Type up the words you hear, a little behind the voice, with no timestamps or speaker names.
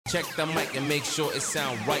Check the mic and make sure it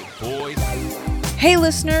sound right, boys. Hey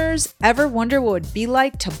listeners, ever wonder what it would be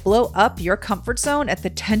like to blow up your comfort zone at the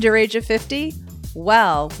tender age of 50?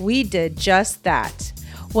 Well, we did just that.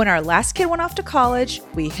 When our last kid went off to college,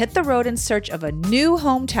 we hit the road in search of a new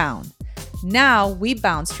hometown. Now we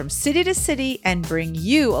bounce from city to city and bring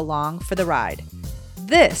you along for the ride.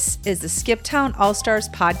 This is the Skip Town All-Stars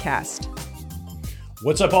podcast.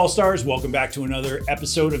 What's up, All-Stars? Welcome back to another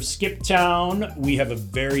episode of Skip Town. We have a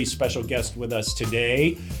very special guest with us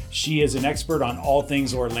today. She is an expert on all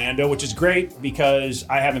things Orlando, which is great because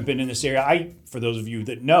I haven't been in this area. For those of you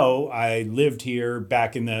that know, I lived here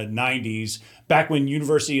back in the 90s, back when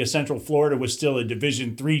University of Central Florida was still a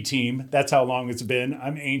Division III team. That's how long it's been.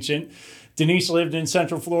 I'm ancient. Denise lived in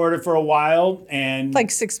Central Florida for a while. And like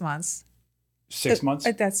 6 months. 6 months?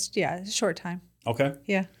 That's, a short time. Okay.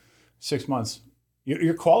 Yeah. 6 months.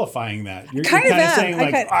 You're qualifying that. You're kind of of saying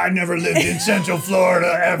like, I never lived in Central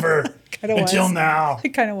Florida ever until now. It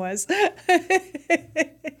kind of was.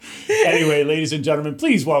 Anyway, ladies and gentlemen,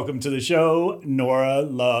 please welcome to the show, Nora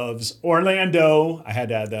Loves Orlando. I had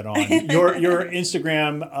to add that on. Your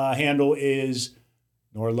Instagram handle is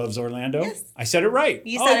Nora Loves Orlando? Yes. I said it right.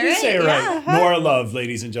 You said it right. Say it right. Yeah. Nora Love,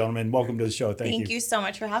 ladies and gentlemen. Welcome to the show. Thank you. Thank you so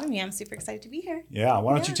much for having me. I'm super excited to be here. Yeah.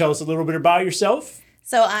 Why don't you tell us a little bit about yourself?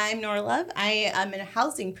 So I'm Nora Love. I am a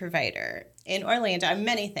housing provider in Orlando. I'm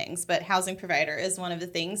many things, but housing provider is one of the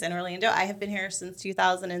things in Orlando. I have been here since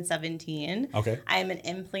 2017. Okay. I am an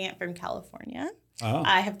implant from California. Oh.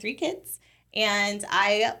 I have 3 kids, and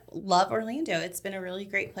I love Orlando. It's been a really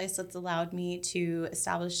great place that's allowed me to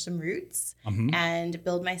establish some roots and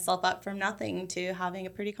build myself up from nothing to having a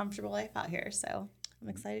pretty comfortable life out here. So I'm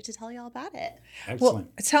excited to tell you all about it. Excellent. Well,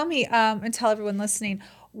 tell me and tell everyone listening,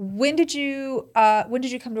 when did you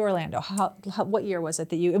come to Orlando? What year was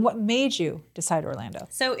it and what made you decide Orlando?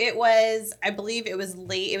 So it was, I believe it was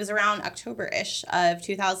late. It was around October-ish of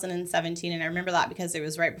 2017. And I remember that because it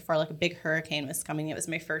was right before like a big hurricane was coming. It was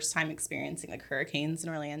my first time experiencing like hurricanes in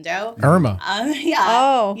Orlando. Irma. Yeah.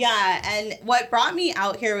 Oh. Yeah. And what brought me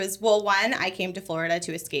out here was, well, one, I came to Florida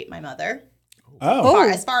to escape my mother. Oh.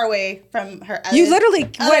 As far away from her. You literally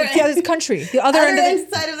went to the other country, the other end of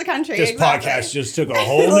the side of the country. This exactly. podcast just took a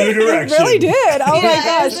whole new direction. It really did. Oh my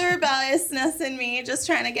It was gosh. the rebelliousness in me, just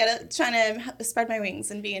trying to spread my wings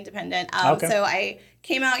and be independent. Okay. So I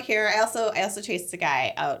came out here. I also chased a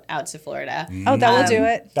guy out to Florida. Oh, that will do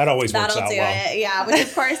it. That always works That'll out do well. it. Yeah, which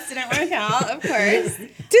of course didn't work out. Of course.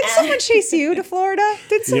 Did someone chase you to Florida?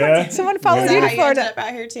 Did someone follow Is you that to how you ended Florida up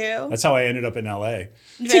out here too? That's how I ended up in LA.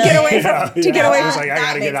 to get away from? To get away I was from? like, I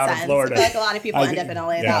got to get out of Florida. I feel like a lot of people end up in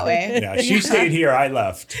LA that way. Yeah, she stayed here. I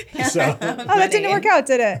left. So Oh, that didn't work out,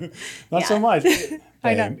 did it? not so much.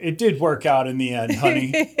 I know. It did work out in the end,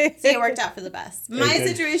 honey. So it worked out for the best. My did.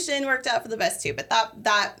 situation worked out for the best too, but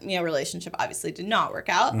that relationship obviously did not work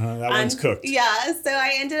out. That one's cooked. Yeah, so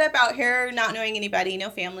I ended up out here not knowing anybody, no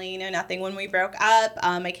family, no nothing. When we broke up,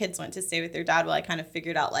 my kids went to stay with their dad while I kind of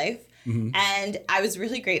figured out life. And I was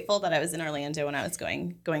really grateful that I was in Orlando when I was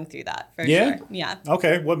going through that for sure. Yeah.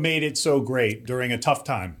 Okay. What made it so great during a tough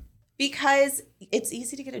time? Because it's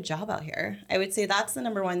easy to get a job out here. I would say that's the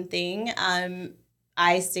number one thing.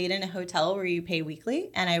 I stayed in a hotel where you pay weekly,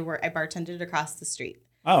 and I bartended across the street.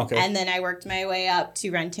 Oh, okay. And then I worked my way up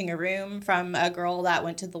to renting a room from a girl that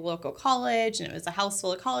went to the local college, and it was a house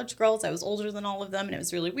full of college girls. I was older than all of them, and it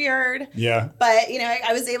was really weird. Yeah. But,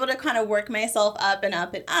 I was able to kind of work myself up and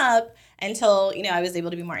up and up until, I was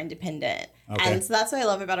able to be more independent. Okay. And so that's what I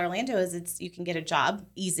love about Orlando is you can get a job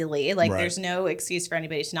easily. Like there's no excuse for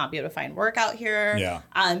anybody to not be able to find work out here. Yeah.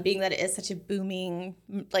 Being that it is such a booming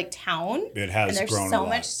town. It has and there's grown so a lot.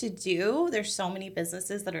 much to do. There's so many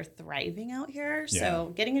businesses that are thriving out here. Yeah.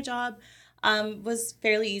 So getting a job was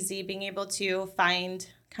fairly easy. Being able to find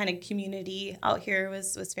kind of community out here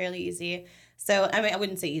was fairly easy. So I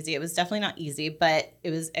wouldn't say easy. It was definitely not easy, but it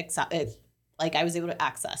was I was able to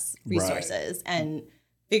access resources and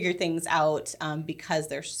figure things out because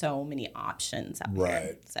there's so many options out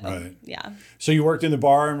here. So, yeah. So you worked in the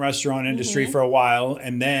bar and restaurant industry for a while,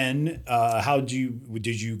 and then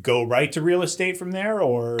did you go right to real estate from there,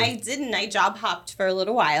 or? I didn't. I job hopped for a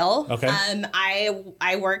little while. Okay.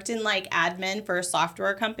 I worked in admin for a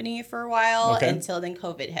software company for a while until then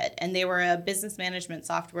COVID hit, and they were a business management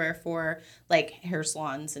software for hair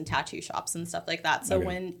salons and tattoo shops and stuff like that. So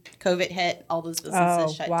when COVID hit, all those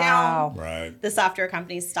businesses shut down. Right. The software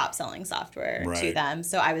companies stopped selling software to them,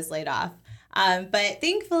 so I was laid off. But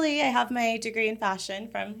thankfully, I have my degree in fashion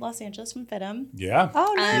from Los Angeles, from FITM. Yeah.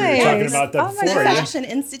 Oh, We nice. were talking about that Oh, my before. gosh. Yeah. Fashion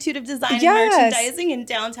Institute of Design and Yes. Merchandising in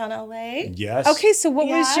downtown LA. Yes. Okay, so what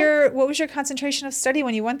was Yeah. your concentration of study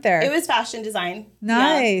when you went there? It was fashion design.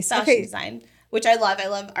 Nice. Yeah, fashion Okay. design, which I love. I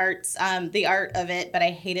love arts, the art of it, but I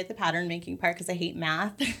hated the pattern making part because I hate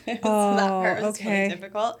math. So that part was okay. really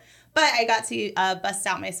difficult. But I got to bust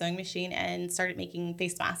out my sewing machine and started making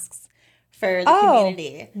face masks for the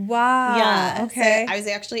community. Wow. Yeah. Okay. So I was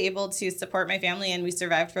actually able to support my family, and we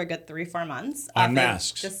survived for a good 3-4 months On off of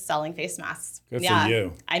masks. just selling face masks. Good for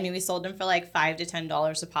you. I mean, we sold them for like $5 to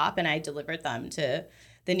 $10 a pop, and I delivered them to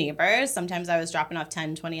the neighbors. Sometimes I was dropping off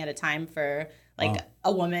 10, 20 at a time for like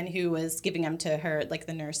a woman who was giving them to her, like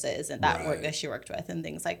the nurses and that work that she worked with and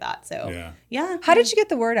things like that. So yeah. How did you get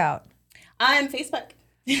the word out? Facebook.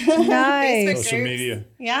 Nice. Facebook Social groups. media.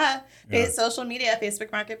 Yeah. Social media,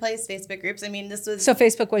 Facebook Marketplace, Facebook groups. I mean, this was So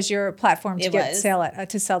Facebook was your platform to It get was.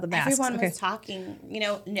 to sell the masks. everyone Okay. was talking. You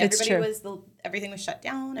know, It's everybody true. everything was shut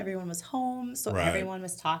down. Everyone was home, so Right. everyone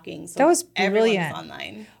was talking. So That was everyone brilliant. was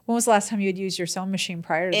online. When was the last time you had used your sewing machine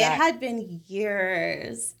prior to It that? had been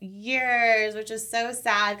years, which is so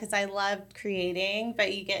sad because I loved creating,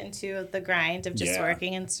 but you get into the grind of just Yeah.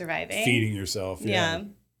 working and surviving. Feeding yourself. Yeah.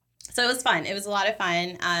 So it was fun. It was a lot of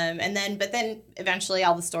fun. But then eventually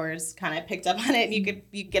all the stores kind of picked up on it. And you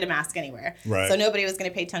could get a mask anywhere. Right. So nobody was going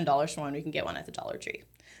to pay $10 for one. We can get one at the Dollar Tree.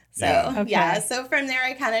 So Yeah. yeah. Okay. So from there,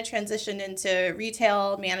 I kind of transitioned into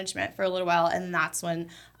retail management for a little while, and that's when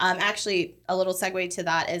actually a little segue to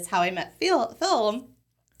that is how I met Phil.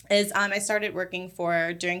 I started working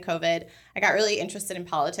during COVID. I got really interested in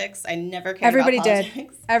politics. I never cared Everybody about did.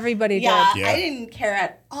 politics. Everybody Yeah, did. Yeah. I didn't care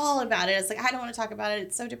at all about it. It's like, I don't want to talk about it.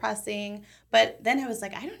 It's so depressing. But then I was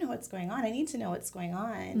like, I don't know what's going on. I need to know what's going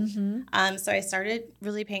on. So I started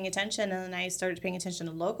really paying attention, and then I started paying attention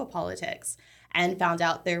to local politics and found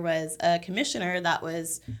out there was a commissioner that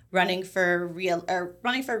was running for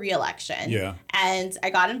re-election. Yeah. And I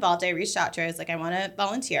got involved. I reached out to her. I was like, I want to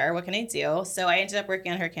volunteer. What can I do? So I ended up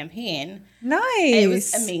working on her campaign. Nice. It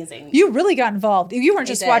was amazing. You really got involved. You weren't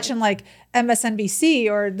just did. watching like MSNBC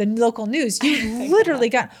or the local news. You literally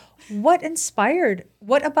got. What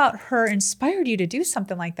about her inspired you to do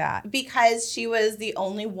something like that? Because she was the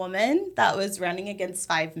only woman that was running against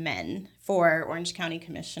 5 men for Orange County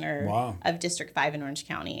Commissioner Wow. of District 5 in Orange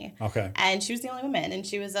County. Okay. And she was the only woman, and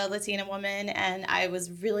she was a Latina woman, and I was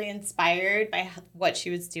really inspired by what she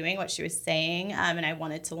was doing, what she was saying, and I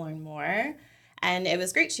wanted to learn more. And it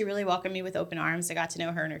was great. She really welcomed me with open arms. I got to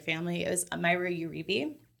know her and her family. It was Myra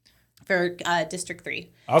Uribe for District 3.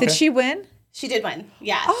 Okay. Did she win? She did win.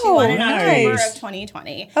 Yeah, she Oh, won in October nice. of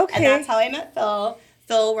 2020. Okay. And that's how I met Phil.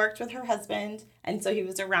 Phil worked with her husband, and so he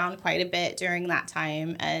was around quite a bit during that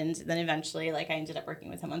time. And then eventually, I ended up working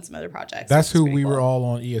with him on some other projects. That's which was who pretty we cool. were all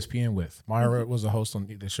on ESPN with. Myra was a host on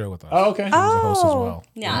the show with us. Oh, okay. She was a host as Oh. well.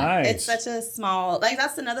 Yeah, Nice. it's such a small,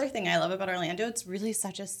 that's another thing I love about Orlando. It's really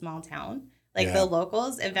such a small town. Yeah. The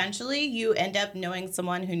locals, eventually you end up knowing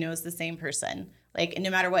someone who knows the same person, no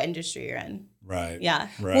matter what industry you're in. Right. Yeah.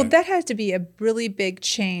 Right. Well, that had to be a really big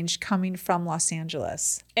change coming from Los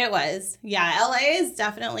Angeles. It was. Yeah. LA is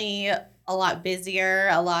definitely a lot busier,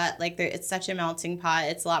 it's such a melting pot.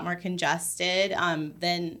 It's a lot more congested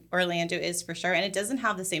than Orlando is for sure. And it doesn't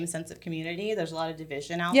have the same sense of community. There's a lot of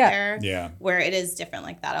division out there. Yeah. Where it is different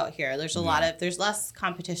like that out here. There's there's less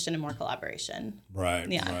competition and more collaboration. Right.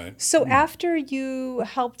 Yeah. Right. So after you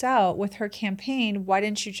helped out with her campaign, why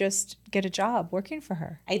didn't you just get a job working for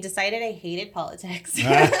her? I decided I hated politics.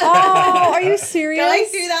 Oh, are you serious? Going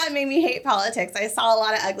through that made me hate politics. I saw a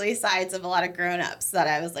lot of ugly sides of a lot of grown-ups that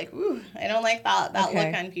I was like, ooh, I don't like that Okay.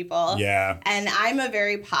 look on people. Yeah. And I'm a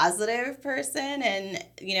very positive person, and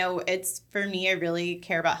it's for me, I really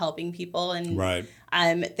care about helping people, and Right.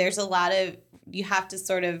 there's a lot of, you have to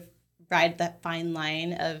sort of ride that fine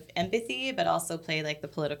line of empathy, but also play the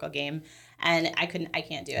political game. And I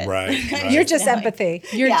can't do it. Right, right. You're just empathy.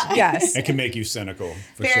 You're Yeah. yes. It can make you cynical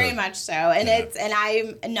for Very sure. much so. And and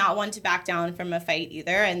I'm not one to back down from a fight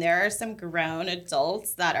either. And there are some grown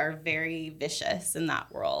adults that are very vicious in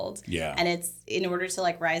that world. Yeah. And it's in order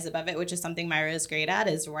to rise above it, which is something Myra is great at,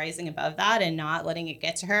 is rising above that and not letting it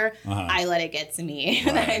get to her. I let it get to me.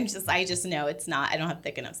 And I just know it's not, I don't have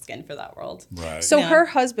thick enough skin for that world. Right. So Yeah. her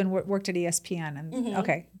husband worked at ESPN, and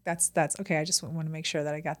okay, that's okay. I just want to make sure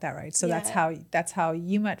that I got that right. So that's how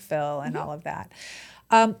you met Phil and all of that.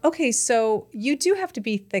 Okay, so you do have to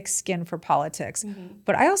be thick-skinned for politics,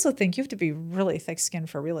 but I also think you have to be really thick-skinned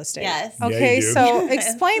for real estate. Yes. Yeah, Okay, you do. so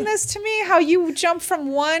explain this to me, how you jump from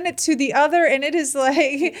one to the other, and it is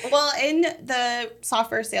like... Well, in the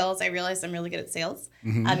software sales, I realized I'm really good at sales.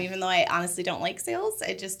 Even though I honestly don't like sales,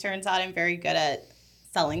 it just turns out I'm very good at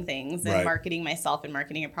selling things and Right. marketing myself and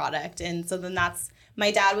marketing a product. And so then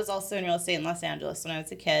my dad was also in real estate in Los Angeles when I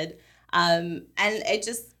was a kid. And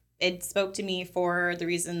it spoke to me for the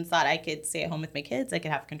reasons that I could stay at home with my kids. I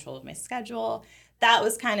could have control of my schedule. That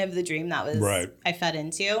was kind of the dream that was Right. I fed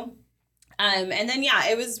into. And then,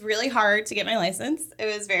 it was really hard to get my license. It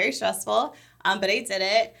was very stressful, but I did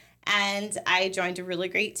it. And I joined a really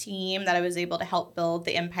great team that I was able to help build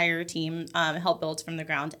the Empire team, help build from the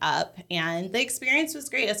ground up. And the experience was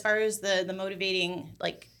great as far as the motivating,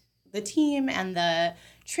 like the team and the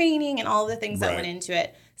training and all the things that Right. went into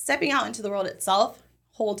it. Stepping out into the world itself,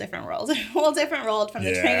 whole different world from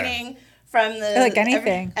the Yeah. training, from the Like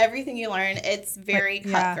anything. everything you learn. It's very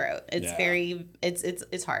yeah. cutthroat. It's Yeah. very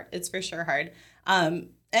it's hard. It's for sure hard.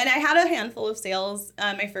 And I had a handful of sales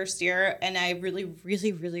my first year, and I really,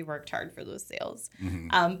 really, really worked hard for those sales.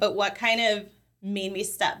 But what kind of made me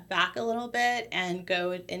step back a little bit and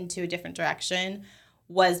go into a different direction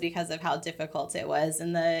was because of how difficult it was,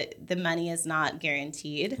 and the money is not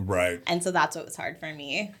guaranteed. Right. And so that's what was hard for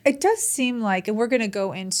me. It does seem like, and we're going to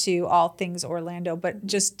go into all things Orlando, but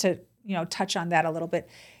just to, touch on that a little bit.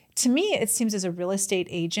 To me, it seems as a real estate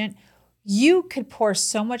agent, you could pour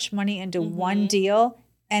so much money into one deal,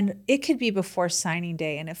 and it could be before signing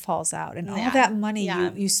day and it falls out. And all that money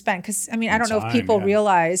you spend, because I don't know if Time, people yeah.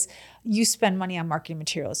 realize you spend money on marketing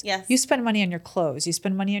materials. Yes. You spend money on your clothes. You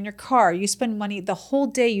spend money on your car. You spend money, the whole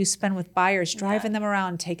day you spend with buyers, driving them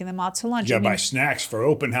around, taking them out to lunch. You gotta buy snacks for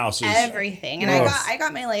open houses. Everything. And Yes. I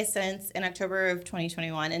got my license in October of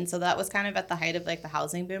 2021, and so that was kind of at the height of like the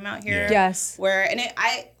housing boom out here. Yeah. Yes.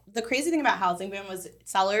 The crazy thing about housing boom was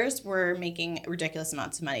sellers were making ridiculous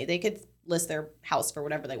amounts of money. They could list their house for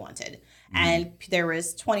whatever they wanted. And there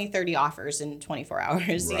was 20, 30 offers in 24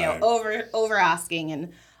 hours, Right. over asking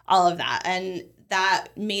and all of that. And that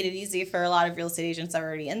made it easy for a lot of real estate agents that were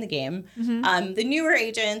already in the game. The newer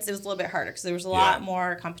agents, it was a little bit harder because there was a lot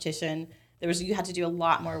more competition. You had to do a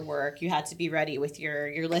lot more work. You had to be ready with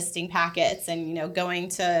your listing packets and, going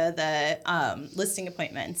to the listing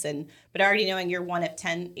appointments but already knowing you're one of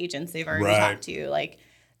 10 agents they've already Right. talked to. Like,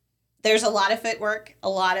 there's a lot of footwork, a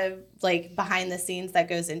lot of like behind the scenes that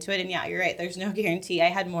goes into it. And yeah, you're right. There's no guarantee. I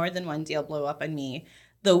had more than one deal blow up on me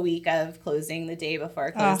the week of closing, the day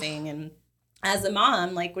before closing. And as a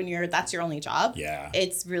mom, like that's your only job. Yeah.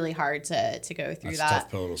 It's really hard to go through That's a that. tough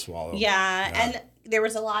pill to swallow. Yeah. And there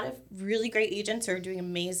was a lot of really great agents who are doing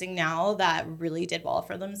amazing now that really did well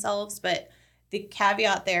for themselves. But the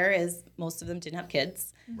caveat there is most of them didn't have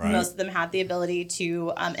kids. Right. Most of them had the ability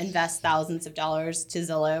to invest thousands of dollars to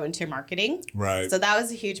Zillow into marketing. Right. So that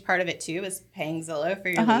was a huge part of it too, is paying Zillow for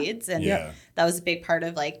your leads. And Yeah. that was a big part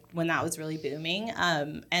of like when that was really booming.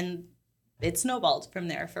 And it snowballed from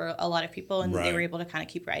there for a lot of people, and they Right. were able to kind of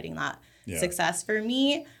keep riding that Yeah. success. For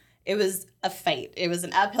me, it was a fight. It was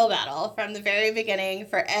an uphill battle from the very beginning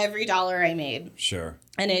for every dollar I made. Sure.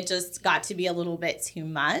 And it just got to be a little bit too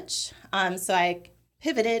much. So I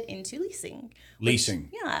pivoted into leasing. Leasing.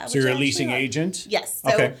 Yeah. So you're a which I leasing actually love. agent? Yes.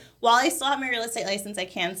 So Okay. while I still have my real estate license, I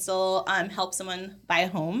can still help someone buy a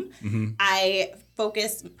home. I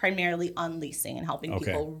focus primarily on leasing and helping Okay.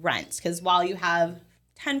 people rent. Because while you have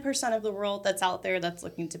 10% of the world that's out there that's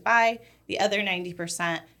looking to buy, the other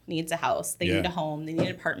 90% needs a house. They Yeah. need a home. They need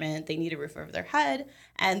an apartment. They need a roof over their head.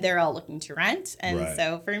 And they're all looking to rent. And Right.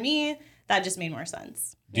 so for me, that just made more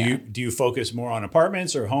sense. Do you focus more on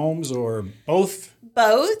apartments or homes or both?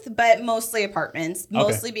 Both, but mostly apartments,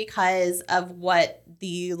 mostly because of what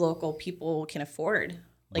the local people can afford,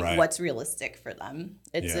 like Right. what's realistic for them.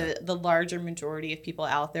 It's Yeah. the larger majority of people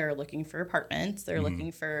out there are looking for apartments. They're Mm-hmm.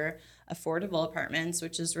 looking for affordable apartments,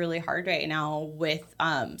 which is really hard right now with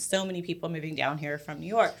so many people moving down here from New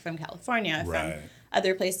York, from California, Right. from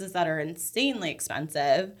other places that are insanely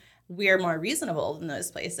expensive. We're more reasonable than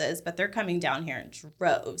those places, but they're coming down here in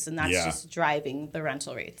droves, and that's Yeah. just driving the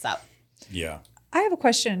rental rates up. Yeah. I have a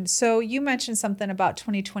question. So you mentioned something about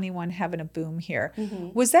 2021 having a boom here. Mm-hmm.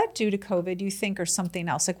 Was that due to COVID, you think, or something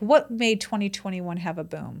else? Like, what made 2021 have a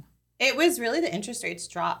boom? It was really the interest rates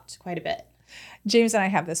dropped quite a bit. James and I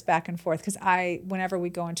have this back and forth because whenever we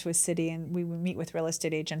go into a city and we meet with real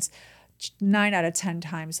estate agents, 9 out of 10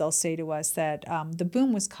 times they'll say to us that the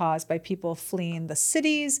boom was caused by people fleeing the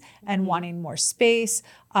cities and wanting more space.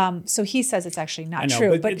 So he says it's actually not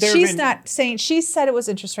true, but she's not saying. She said it was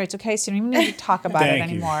interest rates. Okay, so you don't even need to talk about it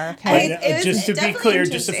anymore. Okay, Just to be clear,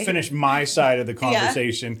 just to finish my side of the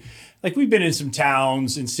conversation, like we've been in some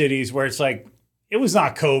towns and cities where it's like it was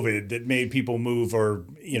not COVID that made people move, or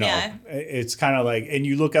it's kind of like, and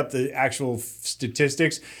you look up the actual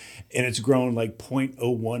statistics. And it's grown like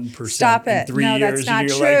 0.01% Stop it. in 3 years. No, that's not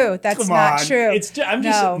true. Like, that's not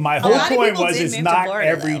true. My whole point was it's not Florida,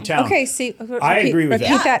 every town. Okay, see, I agree with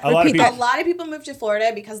that. A lot of people moved to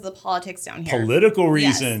Florida because of the politics down here. Political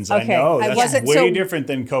reasons. Yes. I know. That's way different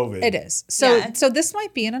than COVID. It is. So this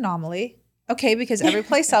might be an anomaly. Okay, because every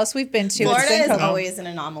place else we've been to, Florida is always an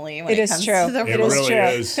anomaly when it comes to the It really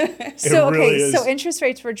is. So interest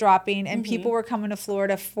rates were dropping and people were coming to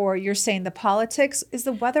Florida for, you're saying the politics. Is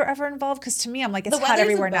the weather ever involved? Because to me, I'm like, it's hot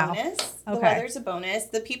everywhere now. The weather's a bonus.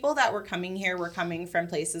 The people that were coming here were coming from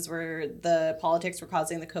places where the politics were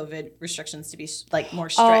causing the COVID restrictions to be like more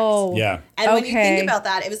strict. Oh, yeah. And when you think about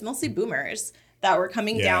that, it was mostly boomers that were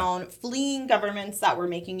coming down, fleeing governments that were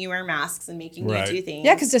making you wear masks and making you do things.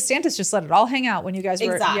 Yeah, because DeSantis just let it all hang out when you guys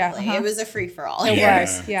were. Exactly. It was a free-for-all. It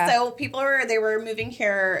was, yeah. So people were moving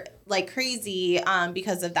here like crazy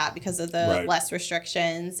because of that, because of the less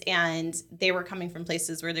restrictions. And they were coming from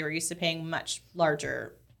places where they were used to paying much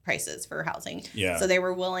larger prices for housing. Yeah. So they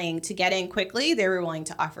were willing to get in quickly. They were willing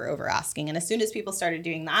to offer over asking. And as soon as people started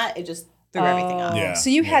doing that, it just threw everything up. Yeah. So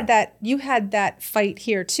you had that fight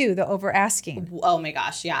here too, the over asking. Oh my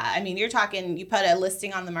gosh, yeah. I mean, you're talking, you put a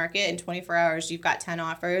listing on the market in 24 hours, you've got 10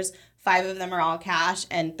 offers, 5 of them are all cash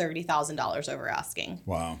and $30,000 over asking.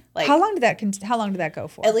 Wow. Like, how long did that go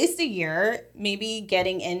for? At least a year, maybe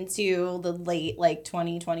getting into the late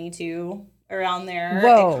 2022 around there.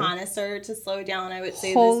 Whoa. It kind of started to slow down, I would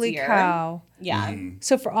say, Holy this year. cow. Yeah.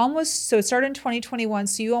 So it started in 2021.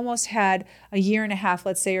 So you almost had a year and a half,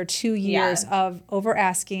 let's say, or 2 years of over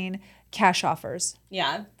asking cash offers.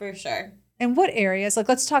 Yeah, for sure. And what areas? Like,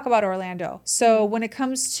 let's talk about Orlando. So when it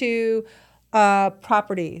comes to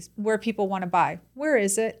properties where people want to buy, where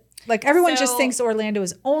is it? Like, everyone just thinks Orlando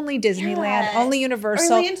is only Disneyland, only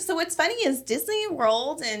Universal. So what's funny is Disney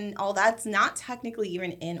World and all that's not technically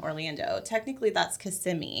even in Orlando. Technically, that's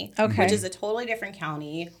Kissimmee, which is a totally different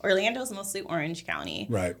county. Orlando's mostly Orange County.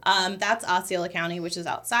 Right. That's Osceola County, which is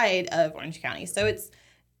outside of Orange County. So it's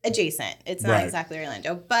adjacent. It's not exactly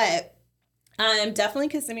Orlando, but definitely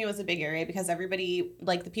Kissimmee was a big area because everybody,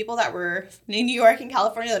 like the people that were in New York and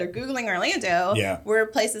California that are Googling Orlando were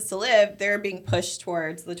places to live. They're being pushed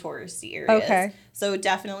towards the touristy areas. Okay. So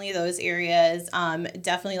definitely those areas,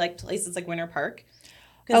 definitely like places like Winter Park.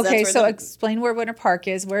 Okay, so explain where Winter Park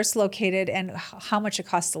is, where it's located, and how much it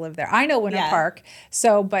costs to live there. I know Winter Park,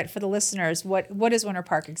 but for the listeners, what is Winter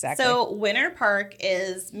Park exactly? So Winter Park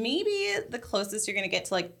is maybe the closest you're going to get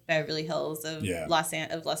to like Beverly Hills of Los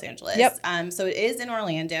Angeles. Yep. So it is in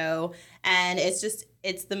Orlando, and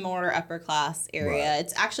it's the more upper class area. Right.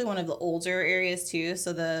 It's actually one of the older areas too.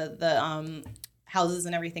 So the houses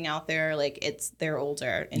and everything out there, they're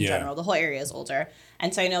older in general. The whole area is older.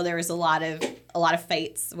 And so I know there was a lot of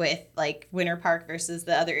fights with like Winter Park versus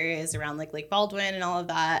the other areas around like Lake Baldwin and all of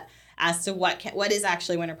that as to what is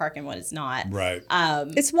actually Winter Park and what is not. Right.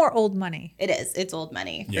 It's more old money. It is. It's old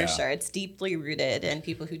money for sure. It's deeply rooted in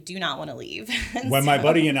people who do not want to leave. When my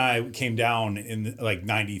buddy and I came down in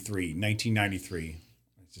 1993,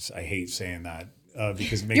 I hate saying that.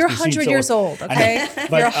 Because it makes You're me 100 years old, okay?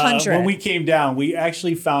 But, you're 100. When we came down, we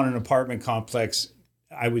actually found an apartment complex.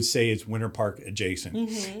 I would say it's Winter Park adjacent.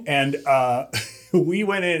 Mm-hmm. And we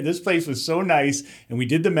went in. This place was so nice. And we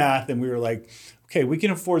did the math and we were like, okay, we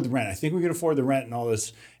can afford the rent. I think we can afford the rent and all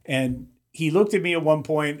this. And he looked at me at one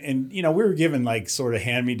point and, we were given like sort of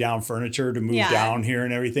hand-me-down furniture to move down here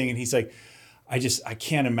and everything. And he's like, I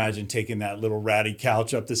can't imagine taking that little ratty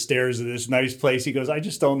couch up the stairs of this nice place. He goes, I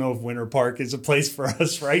just don't know if Winter Park is a place for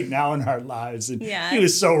us right now in our lives. And he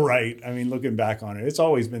was so right. I mean, looking back on it, it's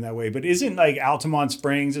always been that way. But isn't like Altamont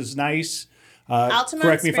Springs is nice? Altamont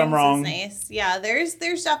correct me if I'm wrong. Is nice. Yeah, there's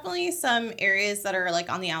definitely some areas that are like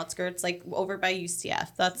on the outskirts, like over by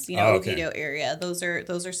UCF. That's Oviedo area. Those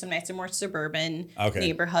are some nicer, more suburban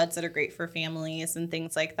neighborhoods that are great for families and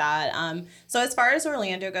things like that. So as far as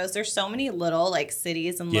Orlando goes, there's so many little like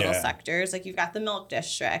cities and little sectors. Like you've got the Milk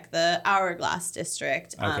District, the Hourglass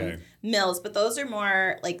District. Mills, but those are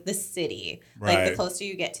more like the city. Like the Right. closer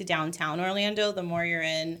you get to downtown Orlando, the more you're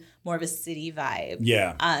in more of a city vibe.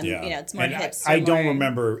 Yeah. You know, it's more And hipster. I don't more-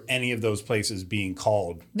 remember any of those places being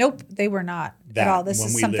called. Nope, they were not That at all. This when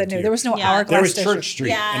is we something lived new. here. There was no Yeah. hourglass There was district. Church Street,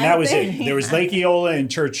 Yeah, and that was there- it. There was Lake Eola and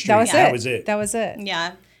Church Street. That was That it. was it. That was it.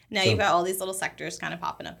 Yeah. Now you've got all these little sectors kind of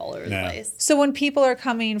popping up all over Yeah. the place. So when people are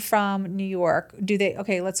coming from New York, do they?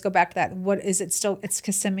 Okay, let's go back to that. What is it? Still, it's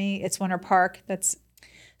Kissimmee. It's Winter Park. That's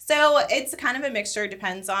So it's kind of a mixture.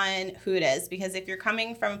 Depends on who it is. Because if you're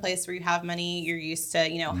coming from a place where you have money, you're used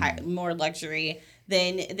to, you know, more luxury.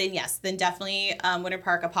 Then yes, then definitely Winter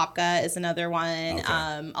Park, Apopka is another one.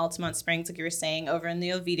 Okay. Altamont Springs, like you were saying, over in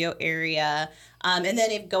the Oviedo area. And then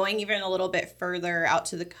if going even a little bit further out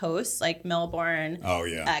to the coast, like Melbourne, Oh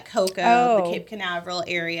yeah. Cocoa, Oh. the Cape Canaveral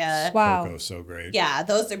area. wow. Coco's so great. Yeah,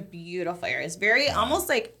 those are beautiful areas. Very almost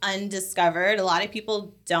like undiscovered. A lot of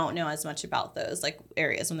people don't know as much about those like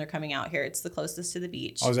areas when they're coming out here. It's the closest to the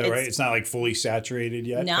beach. Oh, is that right? It's not like fully saturated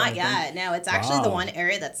yet? Not kind of thing? yet. No, it's actually the Wow. one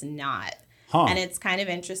area that's not. Huh. And it's kind of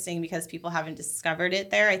interesting because people haven't discovered it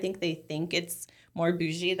there. I think they think it's more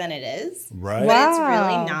bougie than it is. Right. But it's Wow.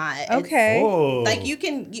 really not. It's- Okay. Oh. like you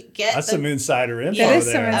get That's the some insider info That is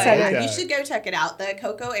there. some I insider- like you that. should go check it out. The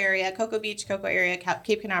Cocoa area, Cocoa Beach, Cocoa area,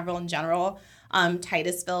 Cape Canaveral in general.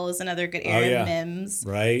 Titusville is another good area. yeah. Mims.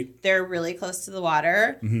 Right. They're really close to the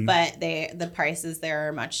water, Mm-hmm. but the prices there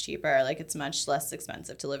are much cheaper. Like it's much less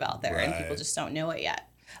expensive to live out there, and people Right. just don't know it yet.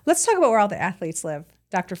 Let's talk about where all the athletes live.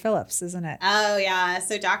 Dr. Phillips, isn't it? Oh yeah,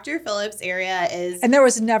 so Dr. Phillips area is And there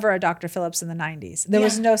was never a Dr. Phillips in the 90s. There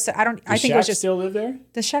was no. I don't. I Does think it was Shaq just. still live there?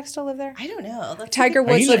 Does Shaq still live there? I don't know. That's Tiger Oh,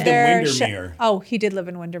 Woods he lived lived in there. Windermere. Oh, he did live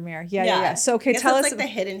in Windermere. Yeah. So okay, I guess tell that's us. like the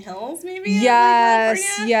Hidden Hills, maybe. in, Yes, like,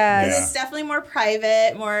 California? yes. Yeah. It's definitely more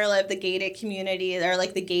private, more like the gated community or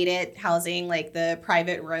like the gated housing, like the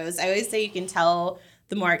private rows. I always say you can tell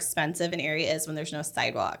the more expensive an area is when there's no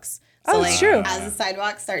sidewalks. So Oh, like it's true. as the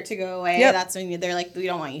sidewalks start to go away, Yep. that's when they're like, we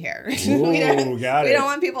don't want you here. Ooh, we don't, got we it. don't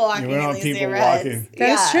want people walking We don't in want these people neighborhoods. walking. That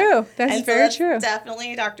is true. That's And so very true.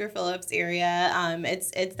 Definitely Dr. Phillips area.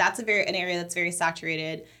 That's an area that's very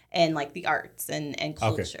saturated in like the arts and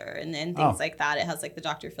culture and things Oh. like that. It has like the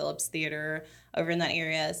Dr. Phillips Theater over in that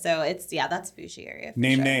area. So that's a bougie area. For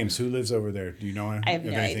Name sure. names. Who lives over there? Do you know? I have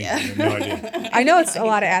no anything? idea. You have no idea. I know it's a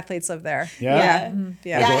lot of athletes live there. Yeah. Yeah.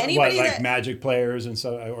 Yeah. Yeah, What, anybody like that- Magic players and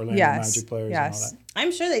so Orlando Yes. Magic players Yes. and all that. I'm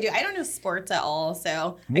sure they do. I don't know sports at all,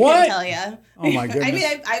 so What? I can't tell you. Oh my goodness. I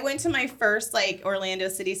mean, I went to my first like Orlando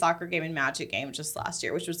City soccer game and Magic game just last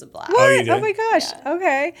year, which was a blast. Oh, you What? did? Oh my gosh.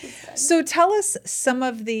 Okay. So tell us some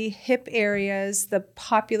of the hip areas, the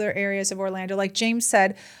popular areas of Orlando. Like James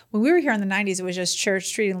said, when we were here in the 90s, it was just Church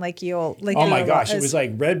Street and Lake Eola. Oh my gosh, it was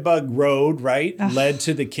like Redbug Road, right? Led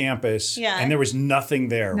to the campus. Yeah. And there was nothing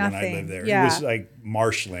there when I Nothing. lived there. Yeah. It was like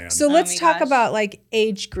marshland. So let's my talk gosh. about like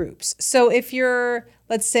age groups. So if you're,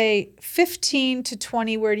 let's say 15 to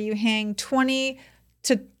 20, where do you hang? 20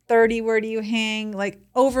 to 30, where do you hang? Like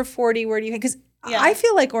over 40, where do you hang? Because Yeah. I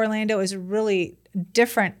feel like Orlando is really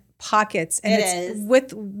different pockets, and It it's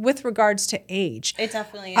is. with regards to age. It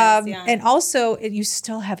definitely is. Yeah. And also, you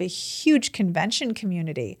still have a huge convention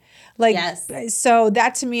community. Like, Yes. so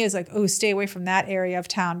that to me is like, oh, stay away from that area of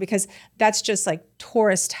town because that's just like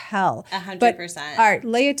tourist hell. 100%. All right,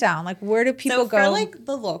 lay it down. Like, where do people so go? for like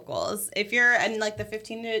the locals, if you're in like the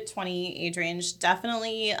 15 to 20 age range,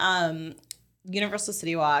 definitely Universal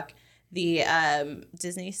City Walk, the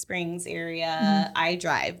Disney Springs area,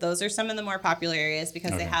 iDrive. Those are some of the more popular areas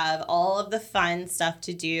because they have all of the fun stuff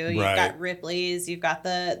to do. You've Right. got Ripley's, you've got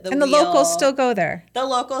the and the wheel. locals still go there. The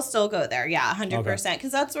locals still go there, yeah, 100%.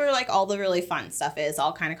 Because that's where like all the really fun stuff is,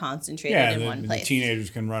 all kind of concentrated yeah, in one the place. teenagers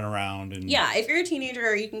can run around and Yeah, if you're a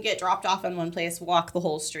teenager, you can get dropped off in one place, walk the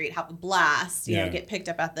whole street, have a blast, you Yeah. know, get picked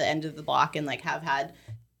up at the end of the block and like have had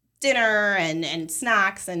dinner and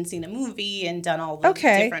snacks and seen a movie and done all the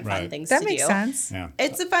Okay. different fun Right. things That to makes do. sense. yeah.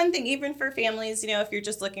 It's a fun thing, even for families, you know, if you're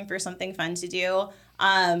just looking for something fun to do.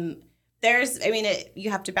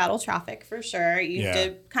 You have to battle traffic for sure. You have Yeah.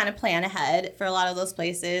 to kind of plan ahead for a lot of those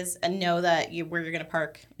places and know that where you're going to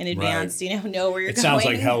park in advance. You know where you're It going. sounds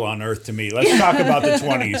like hell on earth to me. Let's talk about the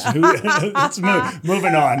 20s. Let's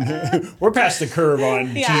moving on. We're past the curve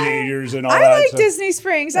on Yeah. teenagers and all I that. like so- Disney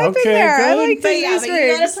Springs. I've been Okay, there. I good. like But Disney yeah, but Springs.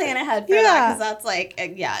 you gotta plan ahead for that Yeah. because that's like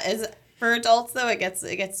is for adults though it gets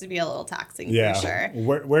to be a little taxing Yeah. for sure.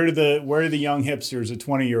 Where do the young hipsters, the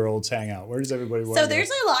 20-year-olds hang out? Where does everybody want So to go?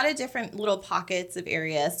 there's a lot of different little pockets of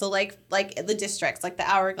areas. So like the districts, like the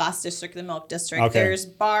Hourglass District, the Milk District. Okay. There's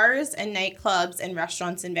bars and nightclubs and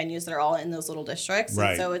restaurants and venues that are all in those little districts.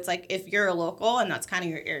 Right. And so it's like if you're a local and that's kind of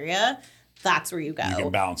your area, that's where you go. You can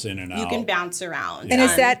bounce in and out. You can bounce around. And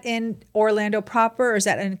is that in Orlando proper, or is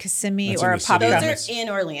that in Kissimmee That's or in the city Apopka? Those are in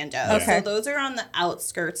Orlando. Okay. So those are on the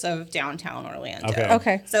outskirts of downtown Orlando. Okay.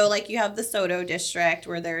 Okay. So like you have the Soto district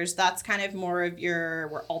where that's kind of more of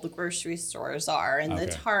where all the grocery stores are and the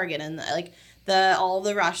Okay. Target and all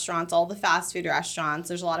the restaurants, all the fast food restaurants.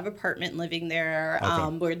 There's a lot of apartment living there,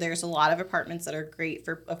 where there's a lot of apartments that are great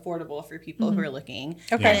affordable for people who are looking.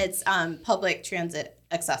 Okay. And it's public transit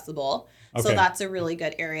accessible. So Okay. that's a really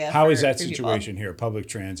good area. How is that for people. situation here? Public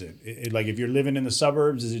transit. Like if you're living in the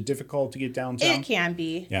suburbs, is it difficult to get downtown? It can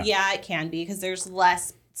be. Yeah. Yeah, it can be because there's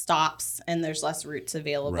less stops and there's less routes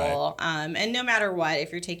available. And no matter what,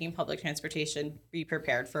 if you're taking public transportation, be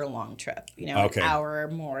prepared for a long trip. Okay. An hour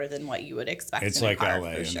more than what you would expect. It's in like a car,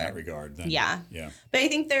 LA for in sure. that regard. Then. Yeah. Yeah. But I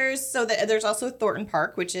think there's also Thornton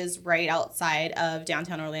Park, which is right outside of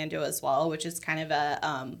downtown Orlando as well, which is kind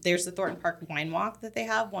of there's the Thornton Park Wine Walk that they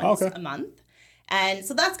have once Okay. a month. And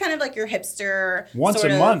so that's kind of like your hipster. Once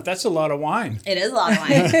sort a of- month. That's a lot of wine. It is a lot of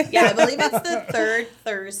wine. Yeah, I believe it's the third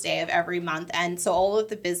Thursday of every month. And so all of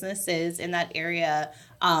the businesses in that area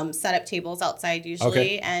set up tables outside usually.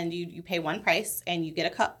 Okay. And you pay one price and you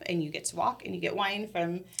get a cup and you get to walk and you get wine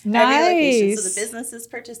from every Nice. location. So the businesses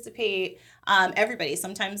participate. Everybody.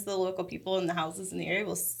 Sometimes the local people in the houses in the area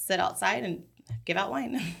will sit outside and give out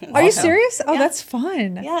wine. Are you Awesome. serious? Oh, Yeah. that's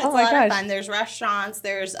fun. Yeah, it's oh a my lot gosh. of fun. There's restaurants.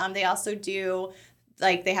 There's they also do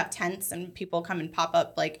they have tents and people come and pop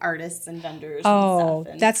up like artists and vendors. Oh, and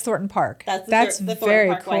stuff. And that's Thornton Park. that's very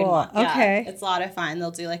Thornton Park Wine cool. Walk. Yeah, Okay. it's a lot of fun. They'll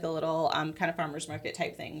do like a little kind of farmers market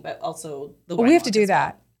type thing, but also the Well, wine we have to walk do as well.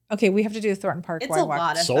 that. Okay, we have to do the Thornton Park It's Wine a Walk.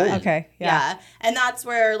 lot of Sold. fun. Okay, yeah. And that's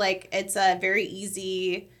where it's a very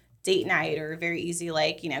easy date night or very easy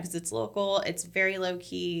because it's local, it's very low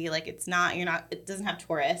key, it doesn't have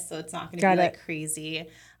tourists, so it's not going to Got be it. like crazy.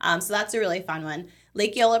 So that's a really fun one.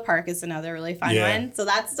 Lake Eola Park is another really fun Yeah. one, so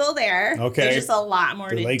that's still there. Okay. There's just a lot more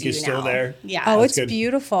The to lake do is still now. there? Yeah. Oh, That's it's good.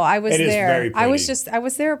 beautiful. I was It is there. very I was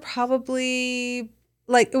pretty. there probably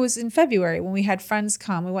it was in February when we had friends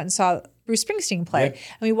come. We went and saw Bruce Springsteen play, Yeah.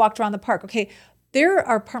 and we walked around the park. Okay, there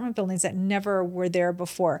are apartment buildings that never were there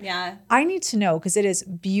before. Yeah. I need to know because it is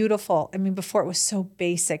beautiful. I mean, before it was so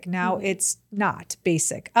basic. Now it's not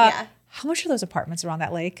basic. Yeah. How much are those apartments around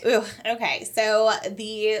that lake? Ooh, okay. So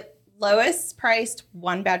the lowest priced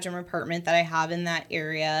one bedroom apartment that I have in that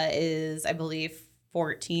area is, I believe,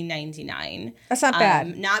 $14.99. That's not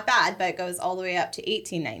bad. Not bad, but it goes all the way up to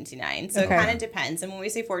 $18.99. So Okay. it kind of depends. And when we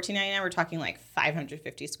say $14.99, we're talking like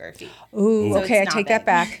 550 square feet. Ooh, So okay, I it's not take that big.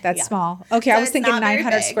 back. That's Yeah. small. Okay, I So was it's thinking not very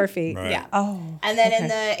 900 big. square feet. Right. Yeah. Oh, And then in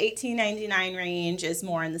okay. the $18.99 range is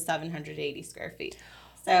more in the 780 square feet.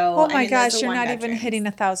 So Oh my I mean, gosh, those are you're one not even bedrooms. hitting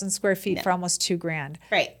 1,000 square feet for almost $2,000.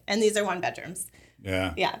 Right. And these are one bedrooms.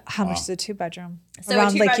 Yeah. Yeah. How much is a 2-bedroom? So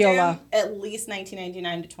around a Lake two-bedroom, Eola? at least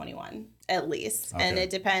 $19.99 to $21, at least, and Okay.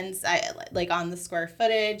 it depends, on the square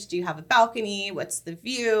footage. Do you have a balcony? What's the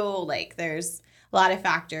view? Like, there's a lot of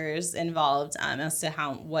factors involved as to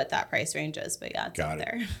what that price range is. But yeah, it's Got up it.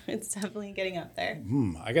 there. It's definitely getting up there.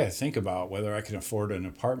 I got to think about whether I can afford an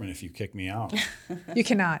apartment if you kick me out. You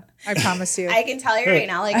cannot. I promise you. I can tell you right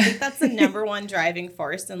now, I think that's the number one driving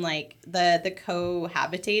force in the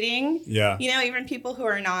cohabitating. Yeah. Even people who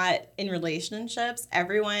are not in relationships,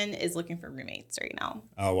 everyone is looking for roommates right now.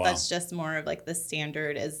 Oh, wow. That's just more of the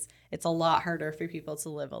standard is it's a lot harder for people to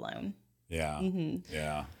live alone. Yeah. Mm-hmm.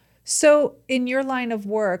 Yeah. So, in your line of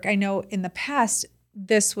work, I know in the past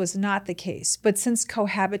this was not the case, but since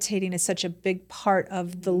cohabitating is such a big part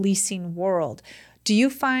of the leasing world, do you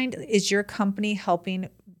find is your company helping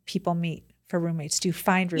people meet for roommates? Do you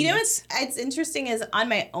find roommates? It's interesting is on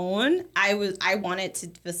my own, I wanted to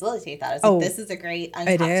facilitate that. I was Oh, like, this is a great it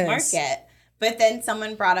untapped is. market. But then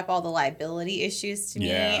someone brought up all the liability issues to me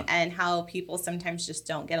Yeah. and how people sometimes just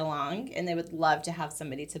don't get along and they would love to have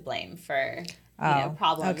somebody to blame for Oh,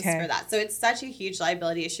 problems okay. for that. So it's such a huge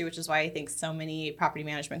liability issue, which is why I think so many property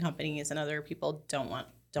management companies and other people don't want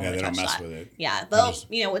Yeah, to they touch don't mess that. with it. Yeah, they'll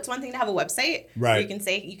it's one thing to have a website where Right. you can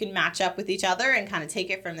say you can match up with each other and kind of take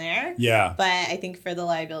it from there. Yeah. But I think for the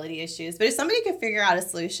liability issues, but if somebody could figure out a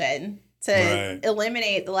solution to Right.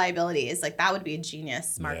 eliminate the liabilities, that would be a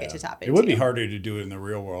genius market Yeah. to tap It into. would be harder to do it in the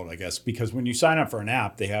real world, I guess, because when you sign up for an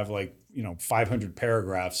app, they have 500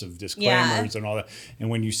 paragraphs of disclaimers and all that. And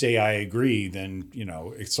when you say I agree, then,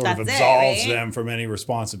 it sort of That's it, absolves right? them from any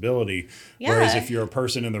responsibility. Whereas Yeah. if you're a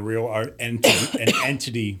person in the real an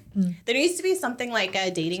entity, There needs to be something like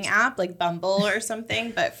a dating app, like Bumble or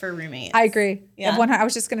something, but for roommates. I agree. Yeah. I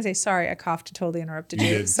was just going to say, sorry, I coughed, totally interrupted you.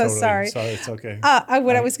 you did So totally- sorry. Sorry, it's okay.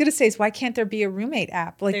 What I was going to say is, why can't there be a roommate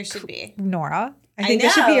app? Like There should be. Nora. I think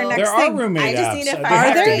that should be your know. next There are thing. roommate I apps. just need to They find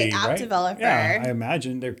have the to right be, app right? developer. Yeah, I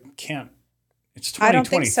imagine there can't. It's I don't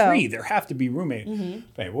think 2023. so. There have to be roommate. Wait,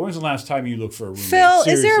 when was the last time you looked for a roommate? Phil, is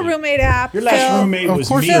there a Seriously. roommate app? Your last Phil? roommate Of was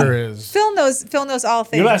course me. there is. Phil knows all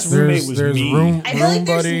things. Your last roommate was There's me. room I feel like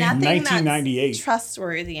there's buddy. nothing 1998. that's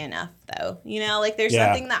trustworthy enough, though. You know, like there's Yeah.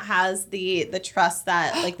 nothing that has the trust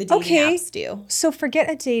that like the dating Okay. apps do. So forget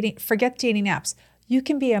dating apps. You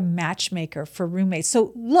can be a matchmaker for roommates.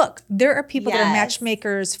 So look, there are people that are Yes.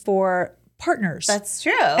 matchmakers for partners. That's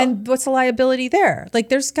true. and what's the liability there? Like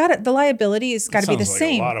the liability has got to be the Sounds like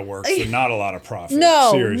same. a lot of work for not a lot of profit. No,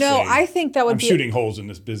 Seriously. no, I think that would I'm be shooting holes in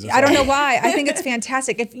this business. I don't know why. I think it's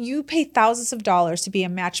fantastic. If you pay thousands of dollars to be a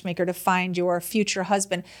matchmaker to find your future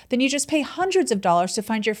husband, then you just pay hundreds of dollars to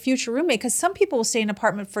find your future roommate. Because some people will stay in an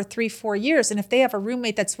apartment for 3-4 years. And if they have a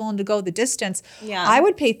roommate that's willing to go the distance, Yeah. I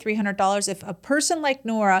would pay $300 if a person like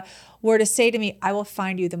Nora were to say to me, I will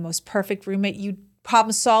find you the most perfect roommate. You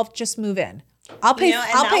problem solved, just move in. I'll pay You know,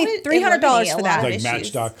 and that would $300 eliminate for a that. lot Like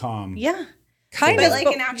issues. Match.com. Yeah. Kind But of like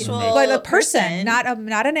an actual but a person, person.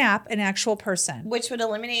 not an app, an actual person. Which would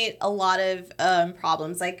eliminate a lot of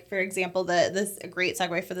problems. Like, for example, this a great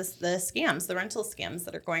segue for the scams, the rental scams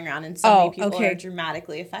that are going around, and so Oh, many people okay. are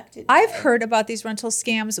dramatically affected. I've by it. heard about these rental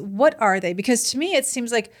scams. What are they? Because to me, it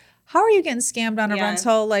seems like, how are you getting scammed on a Yeah.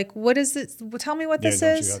 rental? Like, what is this? Well, tell me what Yeah, this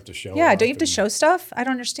don't is. you have to show yeah, up don't you have to and- show stuff? I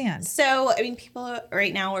don't understand. So, I mean, people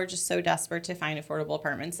right now are just so desperate to find affordable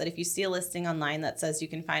apartments that if you see a listing online that says you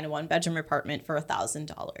can find a 1-bedroom apartment for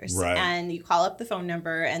 $1,000, Right. and you call up the phone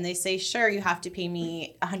number and they say, sure, you have to pay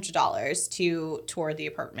me $100 to tour the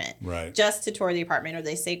apartment. Right. Just to tour the apartment. Or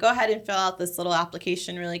they say, go ahead and fill out this little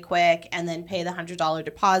application really quick and then pay the $100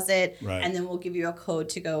 deposit. Right. And then we'll give you a code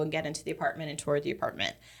to go and get into the apartment and tour the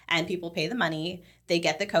apartment. And people pay the money. They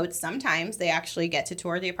get the code. Sometimes they actually get to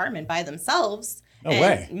tour the apartment by themselves. No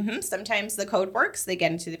way. Sometimes the code works. They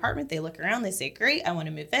get into the apartment. They look around. They say, great, I want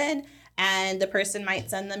to move in. And the person might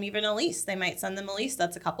send them even a lease. They might send them a lease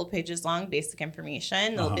that's a couple pages long, basic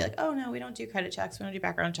information. They'll be like, oh, no, we don't do credit checks. We don't do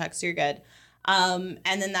background checks. You're good. And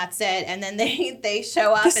then that's it. And then they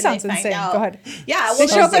show up This and sounds they find insane. out. Go ahead. Yeah. Well, They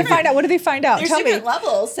show up and there's find out. What do they find out? there's Tell me. different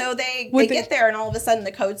levels. So they Would they- get there and all of a sudden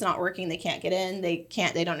the code's not working. They can't get in. They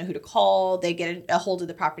don't know who to call. They get a hold of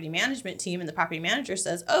the property management team and the property manager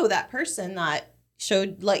says, oh, that person that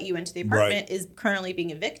let you into the apartment is currently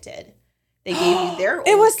being evicted. They gave you their It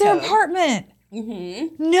old was their code. apartment.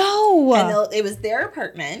 Mm-hmm. No. And it was their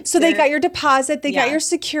apartment. So they got your deposit. They got Yeah. your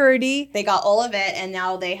security. They got all of it, and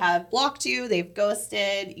now they have blocked you. They've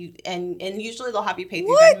ghosted you, and usually they'll have you pay through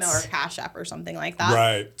What? Venmo or Cash App or something like that.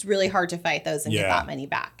 Right. It's really hard to fight those and get Yeah. that money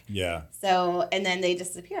back. Yeah. So, and then they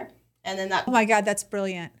disappear, and then that. Oh my God, that's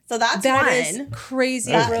brilliant. So that's That one. is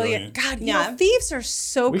crazy That is brilliant. brilliant. God, Yeah. you know, thieves are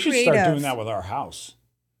so We should creative. start doing that with our house.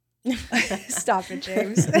 Stop it,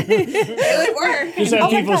 James. It would work. Just have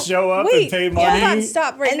Oh my people God. show up Wait, and pay hold money. on,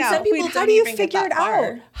 stop right And now. some people Wait, how don't do you even get figure it that out?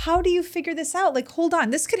 far. How do you figure this out? Like, hold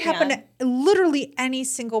on, this could happen Yeah. to literally any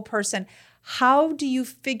single person. How do you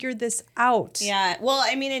figure this out? Yeah. Well,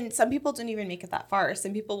 I mean, and some people don't even make it that far.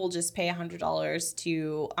 Some people will just pay $100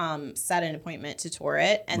 to set an appointment to tour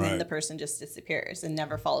it, and Right. then the person just disappears and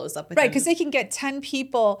never follows up with Right, them. because they can get 10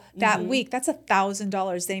 people that week. That's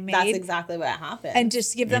 $1,000 they made. That's exactly what happened. and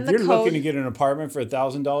just give them If the you're code. looking to get an apartment for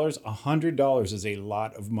 $1,000, $100 is a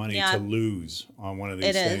lot of money Yeah. to lose on one of these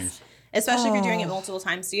It things. is. Especially if you're doing it Oh. multiple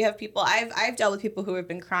times. So you have people, I've dealt with people who have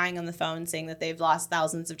been crying on the phone saying that they've lost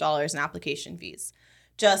thousands of dollars in application fees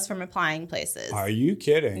just from applying places. Are you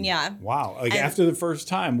kidding? Yeah. Wow. Like And- after the first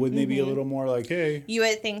time, wouldn't they be a little more like, hey? You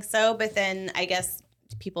would think so, but then I guess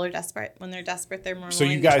people are desperate. When they're desperate, they're more So you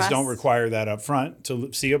willing to guys trust. don't require that up front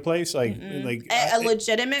to see a place? Like A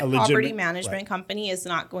legitimate property legitimate- management right. company is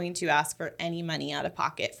not going to ask for any money out of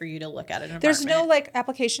pocket for you to look at an apartment. There's no like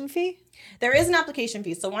application fee? There is an application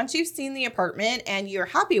fee. So once you've seen the apartment and you're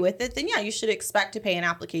happy with it, then yeah, you should expect to pay an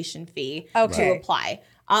application fee Okay. to apply.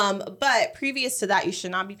 But previous to that, you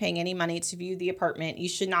should not be paying any money to view the apartment. You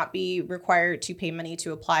should not be required to pay money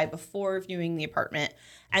to apply before viewing the apartment.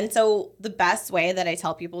 And so the best way that I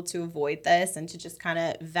tell people to avoid this and to just kind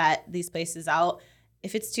of vet these places out,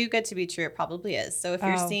 if it's too good to be true, it probably is. So if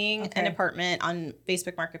you're Oh, seeing okay. an apartment on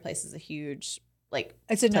Facebook Marketplace is a huge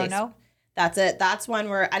It's a place. no-no? That's it. That's one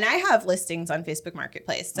where, and I have listings on Facebook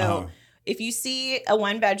Marketplace. So if you see a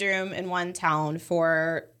 1-bedroom in one town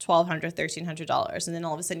for $1,200, $1,300, and then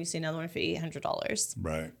all of a sudden you see another one for $800,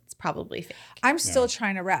 Right. it's probably fake. I'm still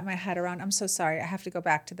trying to wrap my head around. I'm so sorry. I have to go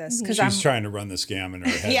back to this because She's trying to run the scam in her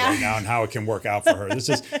head Yeah. right now and how it can work out for her. This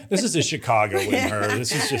is a Chicago in her.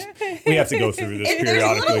 This is just, we have to go through this And there's a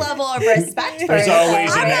periodically. little level of respect for There's it.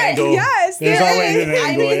 always an All right, angle. yes, There's there always is. an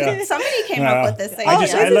angle. I mean, Yeah. somebody came up with this.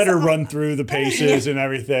 I let her run through the paces and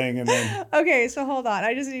everything, and then Okay, so hold on.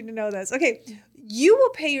 I just need to know this. Okay, you will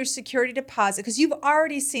pay your security deposit because you've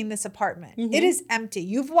already seen this apartment. It is empty.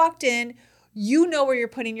 You've walked in. You know where you're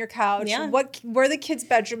putting your couch. Yeah. Where the kids'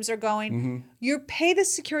 bedrooms are going. You pay the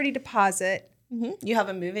security deposit. You have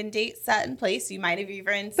a move-in date set in place. You might have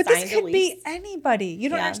even But signed this a could lease. be anybody. You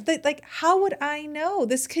don't Yeah. actually, like, how would I know?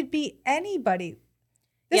 This could be anybody.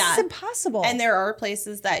 This is Yeah. impossible. And there are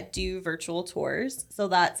places that do virtual tours, so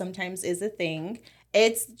that sometimes is a thing.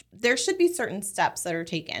 There should be certain steps that are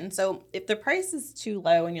taken. So if the price is too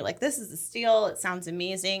low and you're like, this is a steal, it sounds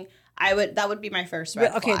amazing, that would be my first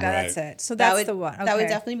red okay, flag. that's it. So That that's would, the one. That would Okay.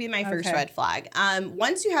 definitely be my first Okay. red flag.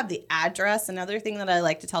 Once you have the address, another thing that I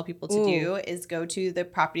like to tell people to do is go to the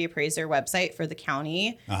property appraiser website for the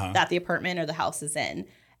county that the apartment or the house is in,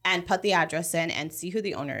 and put the address in and see who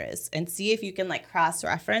the owner is, and see if you can like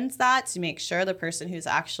cross-reference that to make sure the person who's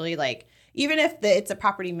actually like, even if it's a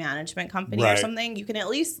property management company or Right. something, you can at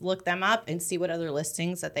least look them up and see what other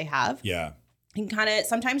listings that they have. yeah. And kind of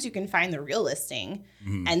sometimes you can find the real listing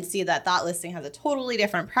and see that listing has a totally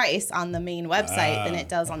different price on the main website than it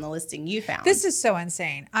does on the listing you found. This is so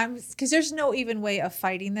insane. Because there's no even way of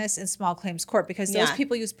fighting this in small claims court because those Yeah.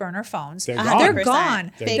 people use burner phones. They're They're gone.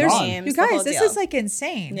 gone. They're Fake gone. names, You the whole guys, this deal. is like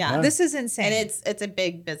insane. Yeah. This is insane. And it's a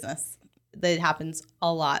big business that happens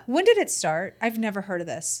a lot. When did it start? I've never heard of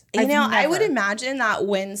this. You know, I would never. imagine that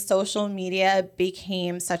when social media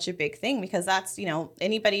became such a big thing, because that's,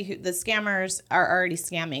 anybody the scammers are already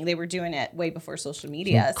scamming. They were doing it way before social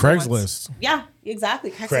media. So Craigslist. yeah,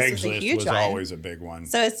 exactly. Craigslist was a Craigslist huge was one. always a big one.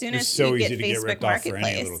 So as soon It's as so you get easy to get Facebook ripped off for any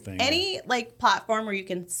Marketplace, little thing. any like platform where you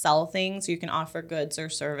can sell things, you can offer goods or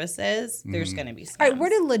services, there's going to be scams. All right, where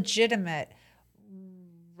do legitimate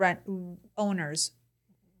rent owners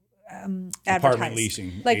advertise? Apartment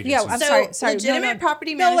leasing Like, yeah, agencies. I'm So, sorry. legitimate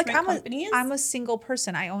property like management companies? I'm a single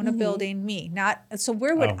person. I own a building, me. Not so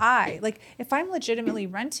where would Oh. I, like, if I'm legitimately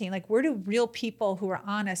renting, like, where do real people who are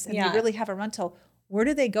honest and Yeah. they really have a rental, where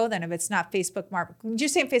do they go then if it's not Facebook You're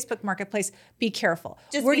saying Facebook Marketplace, be careful.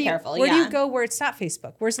 Just where be do you, careful, Where do you yeah. go where it's not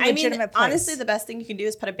Facebook? Where's the I mean, legitimate place? honestly, the best thing you can do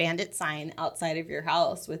is put a bandit sign outside of your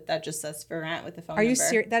house that just says for rent with the phone Are number. you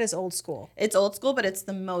serious? That is old school. It's old school, but it's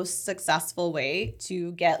the most successful way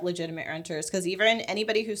to get legitimate renters. Because even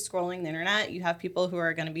anybody who's scrolling the internet, you have people who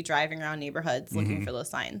are going to be driving around neighborhoods looking for those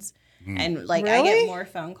signs. And like I Really? get more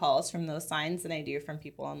phone calls from those signs than I do from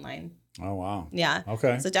people online. Oh wow. Yeah.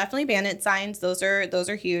 Okay. So definitely bandit signs. Those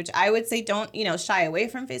are huge. I would say don't, shy away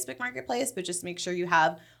from Facebook Marketplace, but just make sure you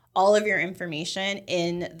have all of your information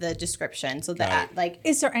in the description. So that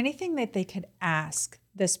Is there anything that they could ask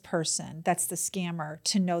this person that's the scammer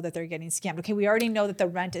to know that they're getting scammed? Okay, we already know that the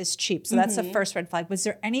rent is cheap. So that's the first red flag. Was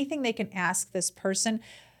there anything they can ask this person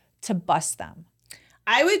to bust them?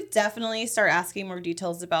 I would definitely start asking more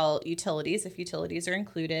details about utilities, if utilities are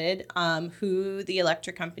included, who the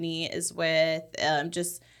electric company is with,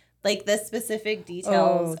 just like the specific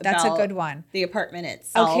details. Oh, that's a about good one. The apartment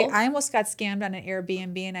itself. Okay, I almost got scammed on an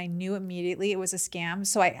Airbnb and I knew immediately it was a scam.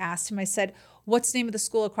 So I asked him, I said, what's the name of the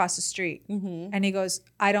school across the street? And he goes,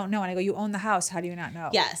 I don't know. And I go, you own the house. How do you not know?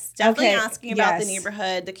 Yes, definitely Okay, asking about the yes.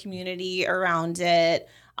 neighborhood, the community around it,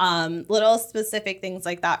 little specific things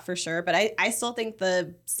like that for sure. But I still think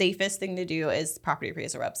the safest thing to do is property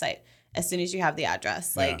appraiser website. As soon as you have the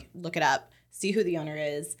address, look it up, see who the owner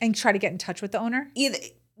is. And try to get in touch with the owner? Either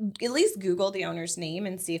at least Google the owner's name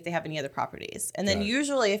and see if they have any other properties. And then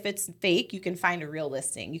usually if it's fake, you can find a real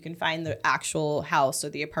listing. You can find the actual house or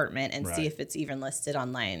the apartment and see if it's even listed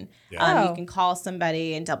online. Yeah. You can call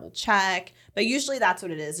somebody and double check. But usually that's what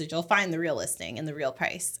it is you'll find the real listing and the real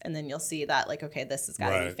price. And then you'll see that like, okay, this has got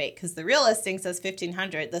to be fake. Because the real listing says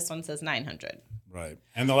 $1,500. This one says $900. Right.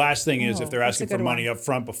 And the last thing is if they're that's a asking for good money one. up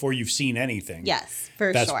front before you've seen anything. Yes,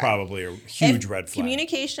 for That's sure. probably a huge If red flag.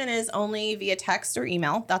 Communication is only via text or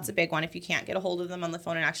email. That's a big one. If you can't get a hold of them on the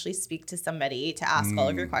phone and actually speak to somebody to ask all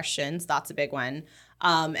of your questions, that's a big one.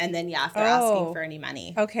 And then, if they're asking for any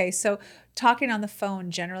money. Okay, so talking on the phone,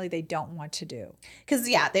 generally they don't want to do. Because,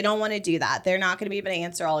 they don't want to do that. They're not going to be able to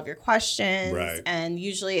answer all of your questions. Right. And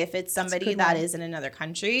usually if it's somebody that is in another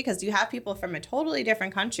country, because you have people from a totally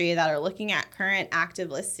different country that are looking at current active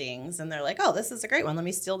listings, and they're like, oh, this is a great one. Let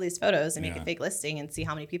me steal these photos and make a fake listing and see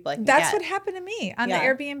how many people I can That's get. what happened to me on the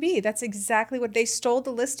Airbnb. That's exactly what they stole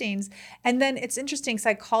the listings. And then it's interesting because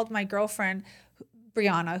I called my girlfriend,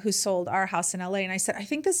 Brianna, who sold our house in LA. And I said, I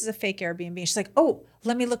think this is a fake Airbnb. She's like, oh,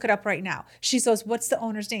 let me look it up right now. She goes, what's the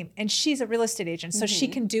owner's name? And she's a real estate agent. So she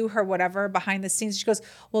can do her whatever behind the scenes. She goes,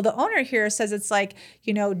 well, the owner here says it's like,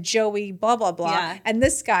 Joey, blah, blah, blah. Yeah. And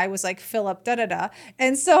this guy was like Philip, da, da, da.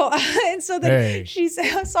 And so then she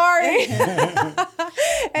said, I'm sorry.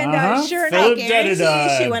 And sure enough, Philip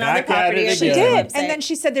da-da-da, she went on the back at property. it she again. did. And then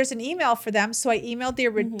she said there's an email for them. So I emailed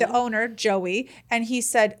the owner, Joey, and he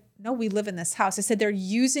said, no, we live in this house. I said, they're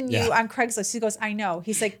using you on Craigslist. He goes, I know.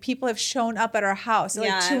 He's like, people have shown up at our house at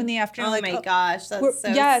like 2 p.m. Oh like, my gosh, that's so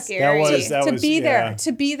scary. That was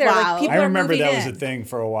to be there. Wow. Like people I are remember moving that was in. a thing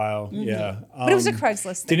for a while. Yeah. But it was a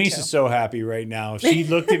Craigslist thing Denise too. is so happy right now. She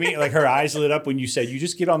looked at me like her eyes lit up when you said, you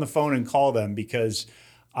just get on the phone and call them, because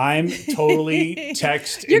I'm totally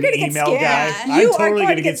text You're and gonna get email scammed. guy. You I'm are totally going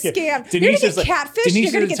gonna to get scammed. You're Denise gonna is get like, catfished. Denise You're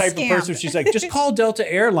is the gonna type get of person. scammed. She's like, just call Delta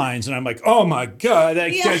Airlines, and I'm like, oh my god,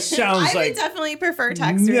 that just sounds I like. would definitely prefer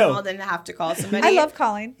text or email than to have to call somebody. I love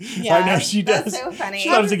calling. Yeah, I know she does. That's so funny. She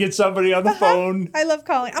loves to get somebody on the phone. I love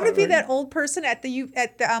calling. I'm gonna be that old person at the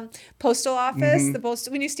postal office. The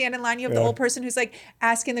when you stand in line, you have the old person who's like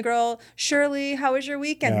asking the girl, Shirley, how was your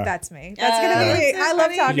weekend? Yeah. That's me. That's gonna be me. That's so I love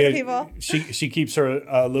funny. talking to people. She keeps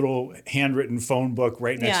her little handwritten phone book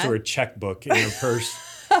right next to her checkbook in her purse.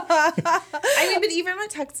 I mean, but even when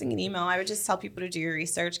texting and email, I would just tell people to do your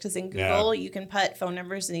research, because in Google, you can put phone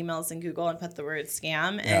numbers and emails in Google and put the word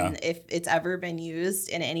scam. And if it's ever been used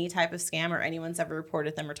in any type of scam, or anyone's ever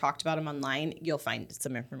reported them or talked about them online, you'll find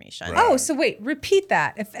some information. Right. Oh, so wait, repeat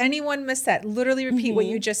that. If anyone missed that, literally repeat what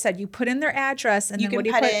you just said. You put in their address, and You then can what do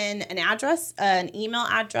you put put? in an address, an email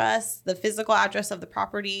address, the physical address of the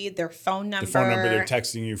property, their phone number. The phone number they're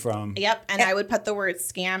texting you from. Yep. And I would put the word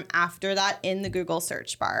scam after that in the Google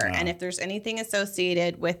search bar. And if there's anything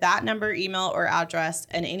associated with that number, email, or address,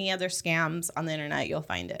 and any other scams on the internet, you'll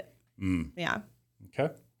find it. Yeah.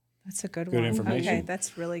 Okay. That's a good Good one. information. Okay,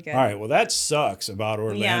 that's really good. All right. Well, that sucks about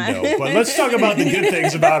Orlando. Yeah. But let's talk about the good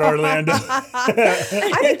things about Orlando.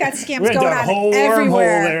 I think that scam's Went going down a on whole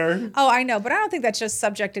everywhere. wormhole there. Oh, I know, but I don't think that's just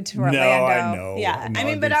subjected to No, Orlando. I know. Yeah. No, I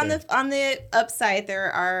mean, I but think on the upside,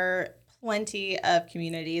 there are plenty of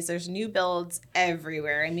communities. There's new builds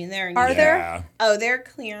everywhere. I mean, Are there? Yeah. Oh, they're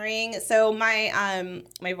clearing. So my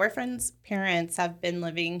my boyfriend's parents have been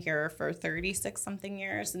living here for 36 something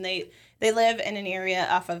years, and they live in an area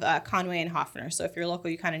off of Conway and Hoffner. So if you're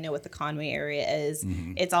local, you kind of know what the Conway area is.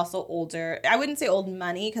 Mm-hmm. It's also older. I wouldn't say old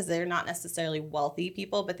money, because they're not necessarily wealthy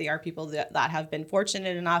people, but they are people that have been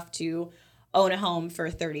fortunate enough to own a home for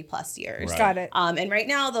 30 plus years. Right. Got it. And right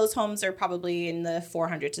now, those homes are probably in the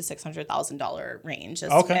 $400,000 to $600,000 range.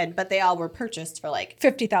 Okay. But they all were purchased for like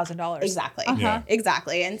 $50,000. exactly, Yeah.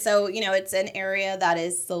 exactly. And so it's an area that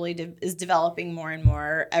is slowly is developing more and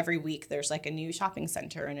more. Every week, there's like a new shopping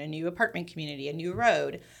center and a new apartment community, a new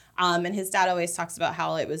road. And his dad always talks about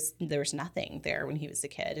how there was nothing there when he was a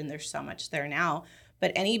kid, and there's so much there now.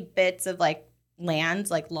 But any bits of like land,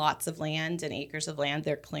 like lots of land and acres of land,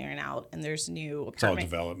 they're clearing out, and there's new It's all apartment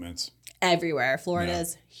developments. everywhere. Florida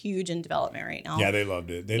is huge in development right now. Yeah, they loved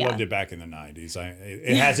it. They Yeah. loved it back in the 90s.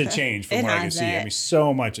 It hasn't changed from It what I can see. I hasn't. mean,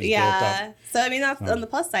 so much is built Yeah. up. So I mean, that's on the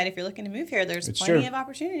plus side. If you're looking to move here, there's It's plenty true. of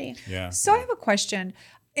opportunity. Yeah. So I have a question.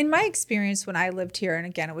 In my experience when I lived here, and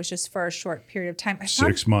again, it was just for a short period of time. I found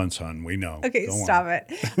 6 months, hon. We know. Okay, Go on. stop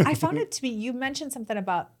it. I found it to be, you mentioned something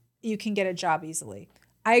about you can get a job easily.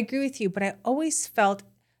 I agree with you, but I always felt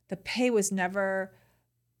the pay was never,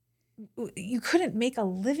 you couldn't make a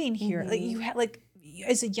living here. Like you had, like,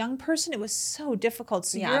 as a young person, it was so difficult.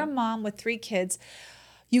 So Yeah. you're a mom with 3 kids.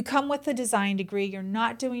 You come with a design degree. You're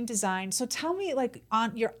not doing design. So tell me, like,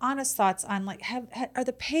 on your honest thoughts on, like, is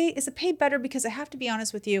the pay better? Because I have to be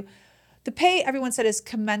honest with you, the pay everyone said is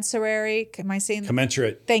commensurate. Am I saying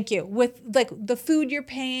Commensurate. Thank you. With like the food you're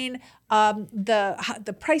paying,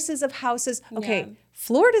 the prices of houses. Okay,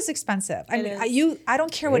 Florida's expensive. I mean, I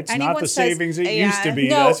don't care what It's anyone not the says. savings it used to be,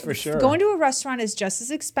 No, that's for sure. Going to a restaurant is just as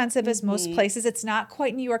expensive as most places. It's not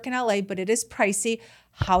quite New York and LA, but it is pricey.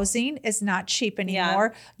 Housing is not cheap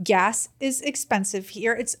anymore. Gas is expensive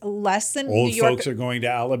here. It's less than Old New York. folks are going to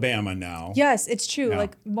Alabama now. Yes, it's true. Yeah.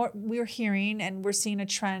 Like we're hearing and we're seeing a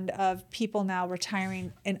trend of people now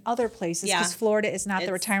retiring in other places because Florida is not the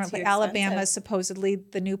It's retirement too place. Alabama expensive. is supposedly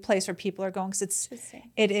the new place where people are going because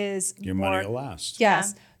it is Your more, money will last.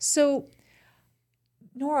 Yes. So,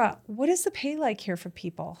 Nora, what is the pay like here for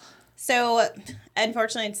people? So,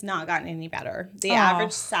 unfortunately, it's not gotten any better. The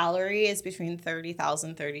average salary is between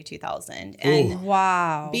 $30,000, $32,000. And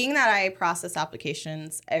Wow. being that I process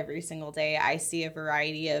applications every single day, I see a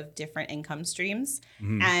variety of different income streams.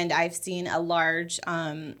 And I've seen a large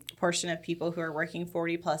portion of people who are working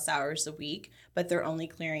 40 plus hours a week, but they're only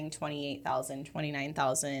clearing 28,000,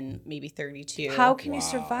 29,000, maybe 32. How can you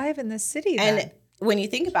survive in this city then? And when you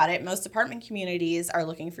think about it, most apartment communities are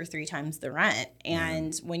looking for 3 times the rent.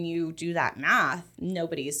 And when you do that math,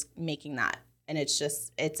 nobody's making that. And it's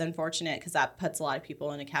unfortunate because that puts a lot of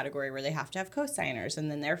people in a category where they have to have co-signers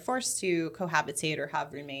and then they're forced to cohabitate or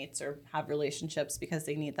have roommates or have relationships because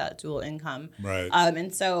they need that dual income. Right.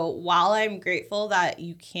 And so while I'm grateful that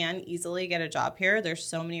you can easily get a job here, there's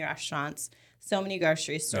so many restaurants, so many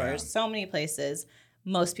grocery stores, so many places.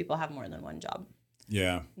 Most people have more than one job.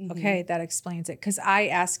 Yeah. Okay, that explains it. Because I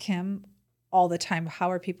ask him all the time, how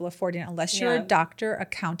are people affording it? Unless you're a doctor,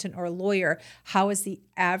 accountant, or a lawyer, how is the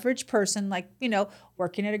average person, like,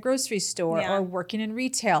 working at a grocery store or working in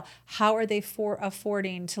retail, how are they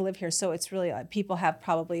affording to live here? So it's really, people have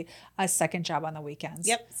probably a second job on the weekends.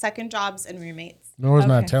 Yep, second jobs and roommates. Nora's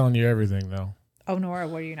not telling you everything, though. Oh, Nora,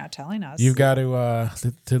 what are you not telling us? You've got to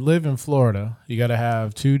live in Florida. You got to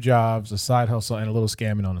have 2 jobs, a side hustle, and a little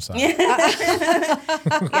scamming on the side.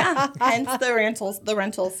 Hence the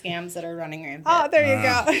rental scams that are running rampant. Oh, there you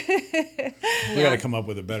go. We got to come up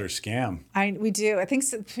with a better scam. We do. I think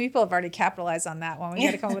people have already capitalized on that one. We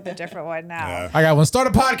got to come up with a different one now. Yeah. I got one. Start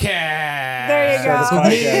a podcast. There you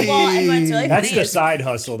go. Well, and what's really That's funny the is side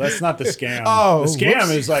hustle. That's not the scam. Oh, the scam whoops.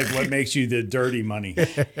 is like what makes you the dirty money.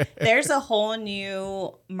 there's a whole new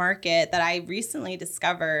market that I recently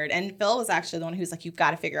discovered, and Phil was actually the one who's like, "You've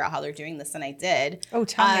got to figure out how they're doing this," and I did. Oh,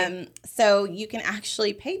 tell me. So you can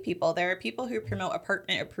actually pay people. There are people who promote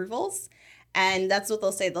apartment approvals. And that's what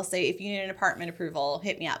they'll say. They'll say, if you need an apartment approval,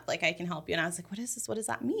 hit me up. Like, I can help you. And I was like, what is this? What does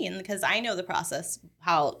that mean? Because I know the process.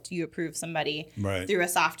 How do you approve somebody through a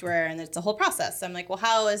software? And it's a whole process. So I'm like, well,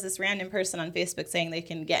 how is this random person on Facebook saying they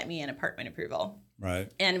can get me an apartment approval?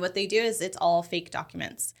 Right. And what they do is it's all fake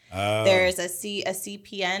documents. Oh. There's a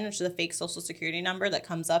CPN, which is a fake social security number that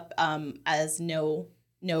comes up as no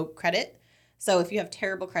credit. So if you have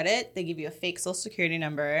terrible credit, they give you a fake social security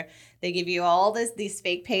number. They give you all these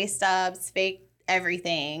fake pay stubs, fake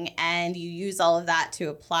everything, and you use all of that to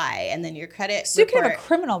apply. And then your credit So you report, can have a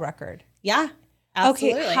criminal record. Yeah,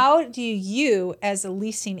 absolutely. Okay, how do you, as a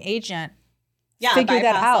leasing agent, figure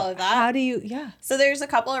that bypass out? all of that. How do you? So there's a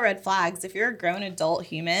couple of red flags. If you're a grown adult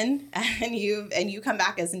human and you come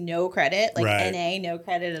back as no credit, like NA, no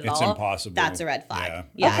credit at all, it's impossible. That's a red flag.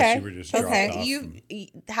 Yeah. Okay. Unless you were just dropped off.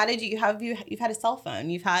 You've had a cell phone,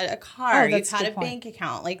 you've had a car, you've that's a had good a point. bank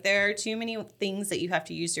account. Like, there are too many things that you have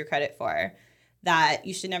to use your credit for that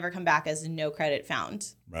you should never come back as no credit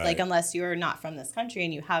found. Right. Like, unless you're not from this country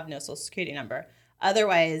and you have no social security number.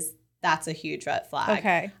 Otherwise, that's a huge red flag.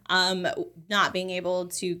 Okay. Not being able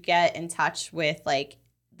to get in touch with like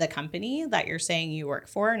the company that you're saying you work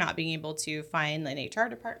for, not being able to find an HR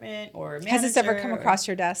department or manager. Has this ever come across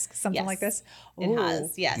your desk? Something Yes. like this? It Ooh.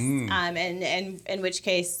 has, yes. And in which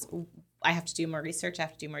case, I have to do more research. I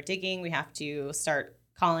have to do more digging. We have to start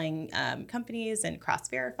calling companies and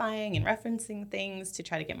cross-verifying and referencing things to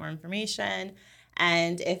try to get more information.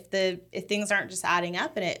 And if things aren't just adding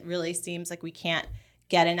up, and it really seems like we can't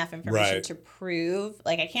get enough information to prove,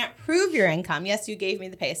 like, I can't prove your income. Yes, you gave me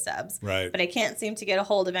the pay stubs, but I can't seem to get a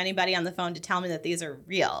hold of anybody on the phone to tell me that these are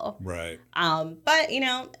real. Right. But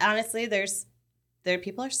honestly,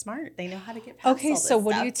 people are smart. They know how to get past all Okay, this so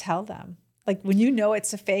what stuff. do you tell them? Like when you know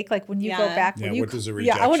it's a fake, like when you go back, when you what does a I want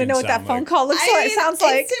to rejection know what that sound phone like? call looks like. Sounds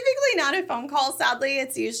like it's typically not a phone call. Sadly,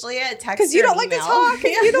 it's usually a text. because you or don't like to email. talk.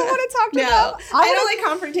 You don't want to talk to No, them. I don't like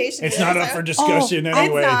confrontation. It's not either, up so- for discussion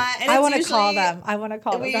anyway. It's not. And I it's want to call usually- them. I want to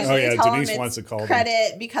call We them. usually yeah, tell Denise them wants it's to call them.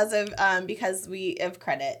 credit because of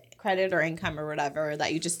credit. credit or income or whatever,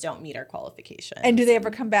 that you just don't meet our qualifications. And do they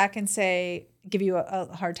ever come back and give you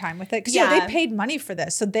a hard time with it? Because they paid money for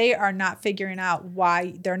this. So they are not figuring out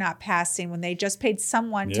why they're not passing when they just paid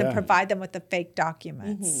someone to provide them with the fake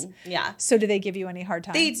documents. Yeah. So do they give you any hard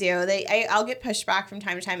time? They do. I'll get pushback from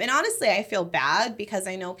time to time. And honestly, I feel bad because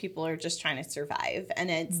I know people are just trying to survive.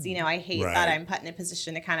 And it's, I hate that I'm put in a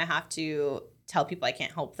position to kind of have to tell people I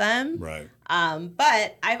can't help them. Right.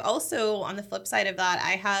 But I've also, on the flip side of that,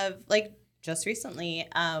 I have, like, just recently,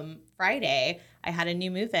 Friday, I had a new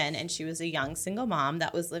move-in, and she was a young single mom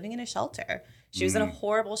that was living in a shelter. She was in a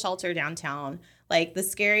horrible shelter downtown, like the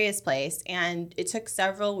scariest place. And it took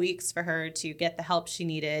several weeks for her to get the help she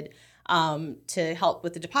needed to help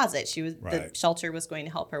with the deposit. The shelter was going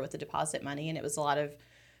to help her with the deposit money, and it was a lot of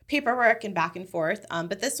paperwork and back and forth.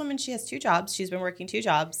 But this woman, she has 2 jobs. She's been working 2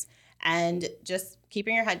 jobs. And just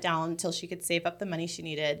keeping her head down until she could save up the money she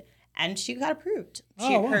needed. And she got approved.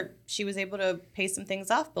 She was able to pay some things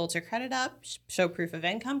off, build her credit up, show proof of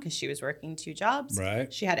income because she was working 2 jobs.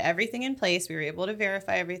 Right. She had everything in place. We were able to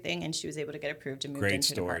verify everything, and she was able to get approved and moved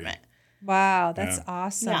into an apartment. Wow, that's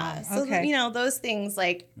awesome. Yeah. So, those things,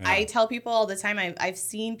 like, I tell people all the time, I've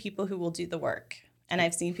seen people who will do the work. And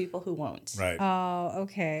I've seen people who won't. Right. Oh,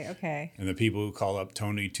 okay. And the people who call up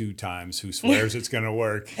Tony 2 times, who swears it's going to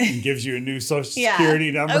work and gives you a new social security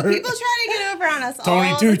number. Oh, people try to get over on us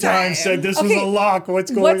Tony all 2 the time. times said this was a lock. What's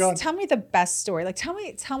going on? Tell me the best story. Like,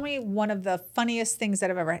 tell me one of the funniest things that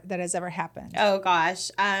has ever happened. Oh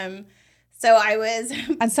gosh. So I was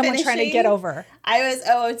and someone trying to get over.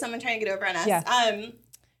 Someone trying to get over on us. Yeah.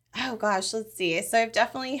 Oh gosh, let's see. So I've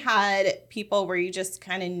definitely had people where you just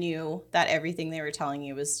kind of knew that everything they were telling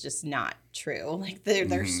you was just not true. Like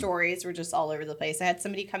their stories were just all over the place. I had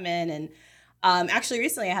somebody come in and actually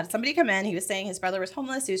recently I had somebody come in. He was saying his brother was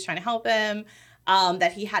homeless. He was trying to help him.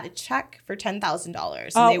 That he had a check for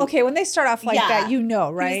 $10,000. Oh, okay. When they start off like that,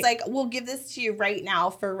 right? He's like, we'll give this to you right now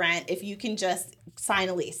for rent if you can just sign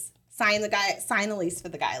a lease. Sign the lease for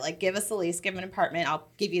the guy. Like, give us a lease, give him an apartment. I'll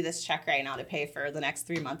give you this check right now to pay for the next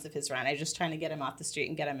 3 months of his rent. I'm just trying to get him off the street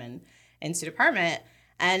and get him into an apartment.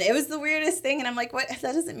 And it was the weirdest thing. And I'm like, what? That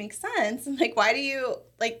doesn't make sense. I'm like, why do you,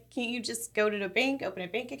 like, can't you just go to the bank, open a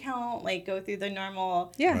bank account, like, go through the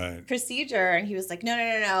normal procedure? And he was like,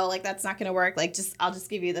 no. Like, that's not going to work. Like, I'll just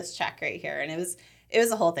give you this check right here. And it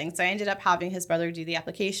was a whole thing. So I ended up having his brother do the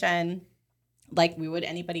application like we would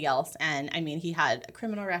anybody else. And I mean, he had a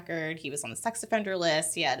criminal record. He was on the sex offender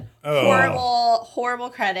list. He had horrible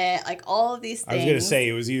credit, like all of these things. I was going to say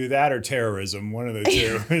it was either that or terrorism, one of the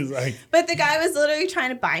two. It was like, but the guy was literally trying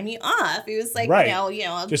to buy me off. He was like,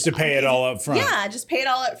 just to pay it all up front. Yeah, just pay it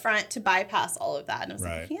all up front to bypass all of that. And I was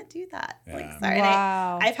like, I can't do that. Yeah. Like, sorry.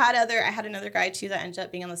 Wow. I had another guy too that ended up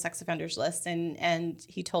being on the sex offenders list. And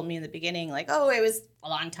he told me in the beginning, like, oh, it was a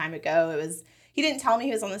long time ago. He didn't tell me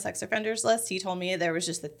he was on the sex offenders list. He told me there was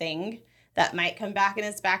just a thing that might come back in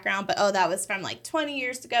his background. But, that was from like 20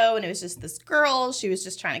 years ago. And it was just this girl. She was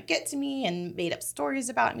just trying to get to me and made up stories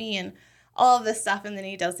about me and all of this stuff. And then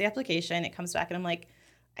he does the application. It comes back and I'm like,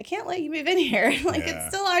 I can't let you move in here. Like, it's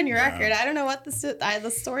still on your record. I don't know what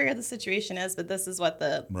the story or the situation is, but this is what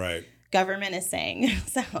the government is saying.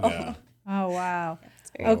 So, oh, wow.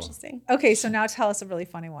 It's very interesting. Okay, so now tell us a really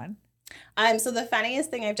funny one. So the funniest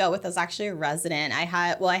thing I've dealt with is actually a resident. I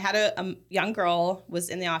had a young girl was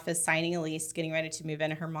in the office signing a lease, getting ready to move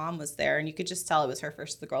in. Her mom was there, and you could just tell it was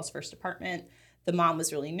the girl's first apartment. The mom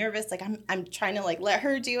was really nervous. Like, I'm trying to like let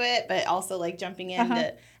her do it, but also like jumping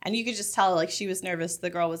in, and you could just tell like she was nervous. The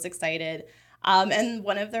girl was excited. And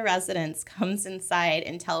one of the residents comes inside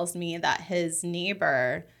and tells me that his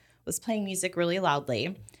neighbor was playing music really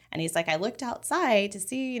loudly. And he's like, I looked outside to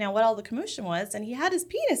see, what all the commotion was, and he had his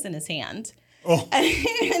penis in his hand. Oh. And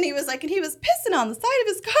he was like, and he was pissing on the side of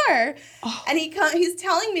his car. Oh. And he's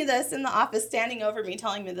telling me this in the office, standing over me,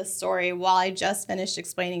 telling me this story while I just finished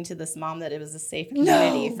explaining to this mom that it was a safe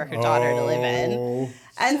community for her daughter to live in.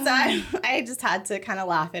 And so I just had to kind of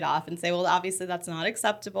laugh it off and say, well, obviously that's not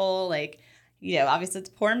acceptable. Like, obviously it's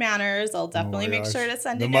poor manners. I'll definitely make sure to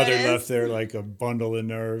send it. The mother left there like a bundle of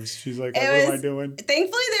nerves. She's like, what am I doing?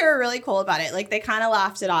 Thankfully, they were really cool about it. Like, they kind of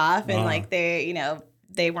laughed it off and like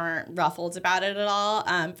they weren't ruffled about it at all.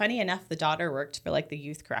 Funny enough, the daughter worked for like the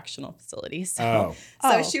youth correctional facility. So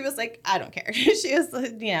she was like, I don't care. She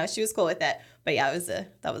was, she was cool with it. But yeah,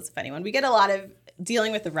 that was a funny one. We get a lot of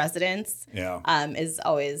dealing with the residents. Is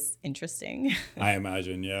always interesting. I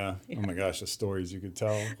imagine. Yeah. Oh my gosh, the stories you could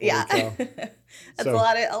tell. That's a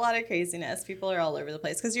lot of craziness. People are all over the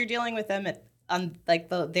place because you're dealing with them at on like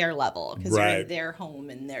their level because you're Right. in their home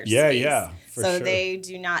and their Yeah, space. yeah, for so sure. they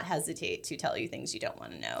do not hesitate to tell you things you don't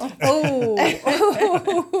want to know. Oh,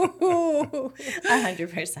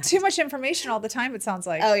 100%. too much information all the time. It sounds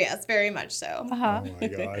like. Oh yes, very much so. Uh-huh. Oh my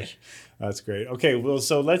gosh, that's great. Okay, well,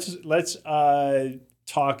 so let's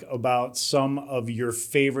talk about some of your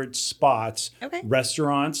favorite spots, Okay.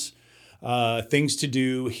 restaurants, things to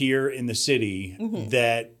do here in the city Mm-hmm.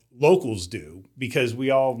 that locals do, because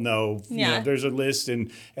we all know, you know, Yeah. there's a list,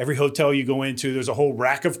 and every hotel you go into, there's a whole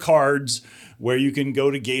rack of cards where you can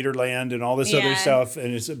go to Gatorland and all this other Yeah. stuff.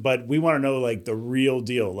 But we want to know like the real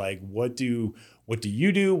deal. Like, what do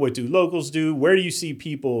you do? What do locals do? Where do you see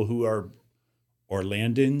people who are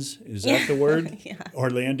Orlandans? Is that the word? Yeah.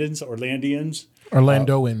 Orlandians? Orlandoans.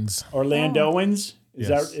 Orlandoans?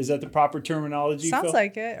 Yes. Is that the proper terminology? Sounds Phil?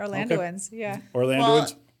 like it. Orlandoans. Yeah.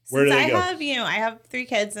 Orlandoans? Where do Since they go? I have 3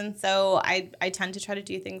 kids, and so I tend to try to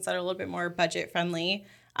do things that are a little bit more budget friendly,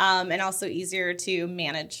 and also easier to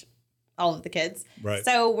manage all of the kids. Right.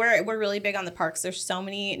 So we're really big on the parks. There's so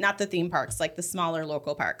many, not the theme parks, like the smaller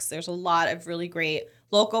local parks. There's a lot of really great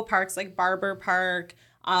local parks like Barber Park.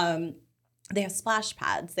 They have splash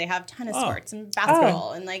pads. They have tennis courts and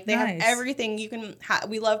basketball, and like they nice. have everything you can.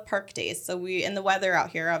 We love park days. So in the weather out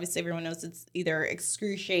here, obviously everyone knows it's either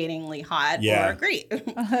excruciatingly hot Yeah. or great. Those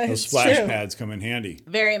It's splash true. pads come in handy.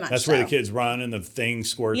 Very much. That's so. where the kids run and the thing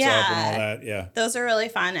squirts up and all Yeah. that. Yeah. Those are really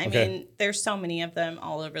fun. I Okay. mean, there's so many of them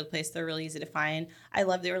all over the place. They're really easy to find. I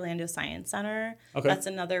love the Orlando Science Center. Okay. That's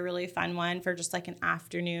another really fun one for just like an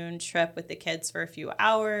afternoon trip with the kids for a few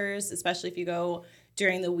hours, especially if you go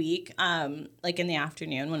during the week, like in the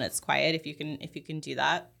afternoon when it's quiet, if you can do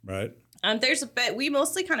that. Right. But we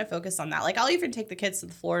mostly kind of focus on that. Like I'll even take the kids to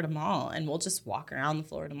the Florida Mall and we'll just walk around the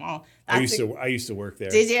Florida Mall. I used to work there.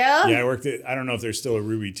 Did you? Yeah, I worked at, I don't know if there's still a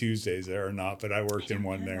Ruby Tuesdays there or not, but I worked in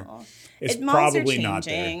one there. It's Malls probably are not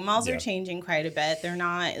changing. there. Malls Yeah. are changing quite a bit. They're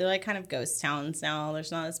like kind of ghost towns now.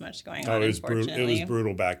 There's not as much going on. Oh, it was brutal. It Unfortunately. was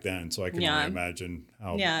brutal back then, so I can Yeah. only imagine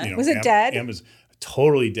how. Yeah. You know, Was it dead? Amazon,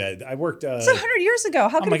 totally dead. I worked. It's 100 years ago.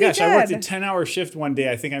 How Oh could my it be gosh! dead? I worked a 10-hour shift one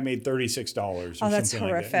day. I think I made $36. Oh, that's something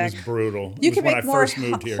like that. It horrific. was brutal. You it was can when make I more first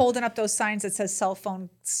moved here. holding up those signs that says cell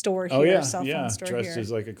phone store here, Oh yeah, cell phone yeah. store Dressed here.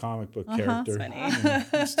 as like a comic book character. Funny. Yeah,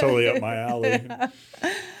 it's totally up my alley.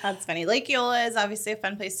 That's funny. Lake Eola is obviously a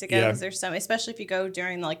fun place to go. Yeah. 'Cause there's some, especially if you go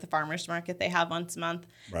during the farmers market they have once a month.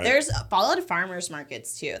 Right. There's a lot of farmers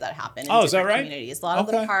markets too that happen in Oh, is that different right? communities. A lot of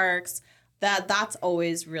Okay. the parks. That's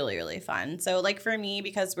always really, really fun. So like for me,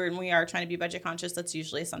 because we are trying to be budget conscious, that's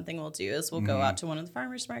usually something we'll do is we'll Mm-hmm. go out to one of the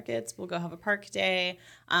farmers markets. We'll go have a park day.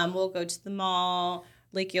 We'll go to the mall,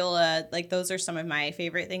 Lake Eola. Like those are some of my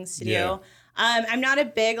favorite things to Yeah. do. I'm not a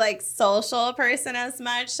big social person as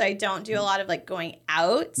much, so I don't do a lot of going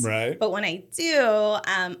out. Right. But when I do,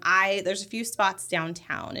 there's a few spots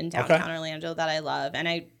downtown in downtown Okay. Orlando that I love, and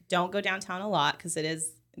I don't go downtown a lot because it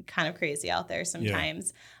is kind of crazy out there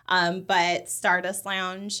sometimes. But Stardust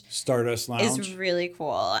Lounge Stardust Lounge. is really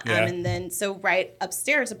cool. Yeah. And then so right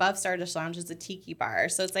upstairs above Stardust Lounge is a tiki bar.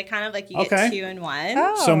 So it's kind of you Okay. get 2 in 1.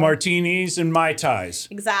 Oh. So martinis and mai tais.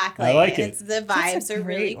 Exactly. I like it. The That's vibes a are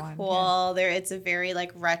really great one, cool. It's a very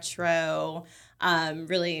retro,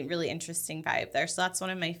 really, really interesting vibe there. So that's one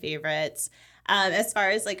of my favorites. As far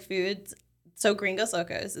as foods, so Gringos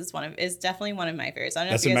Locos is definitely one of my favorites. I don't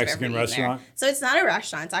know That's if you a guys have Mexican ever eaten there. restaurant? So it's not a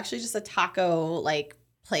restaurant. It's actually just a taco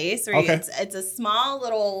place where Okay. it's a small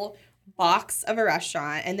little box of a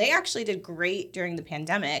restaurant, and they actually did great during the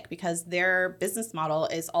pandemic because their business model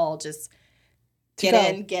is all just get go.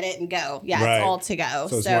 in, get it, and go. Yeah, Right. it's all to go.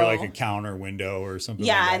 So it's more like a counter window or something.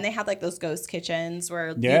 yeah, like that. and they had those ghost kitchens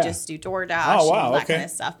where Yeah. you just do DoorDash Oh, wow, and all that okay. kind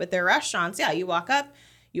of stuff. But their restaurants, yeah, you walk up,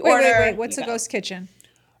 you Wait, order. wait. What's you a go. ghost kitchen?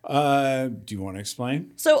 Do you want to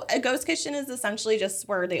explain? So a ghost kitchen is essentially just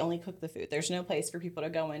where they only cook the food. There's no place for people to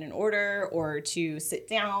go in and order or to sit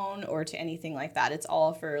down or to anything like that. It's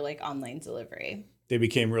all for online delivery. They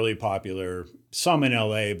became really popular. Some in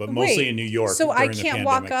LA, but mostly Wait, in New York. So I during the can't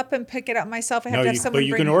walk pandemic. up and pick it up myself. I have No, to have someone but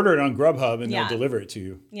you bring can order it on Grubhub and Yeah. they'll deliver it to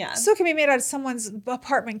you. Yeah. So it can be made out of someone's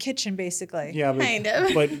apartment kitchen, basically. Yeah, but, Kind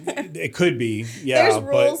of. but it could be. Yeah, There's but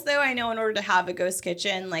rules though. I know in order to have a ghost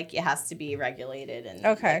kitchen, it has to be regulated and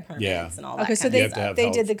Okay. permits Yeah. and all that. Okay, so kind You they have to have they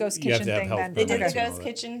health- did the ghost you have kitchen to have thing health then. They did the permits and all ghost that.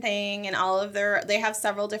 kitchen thing and all of they have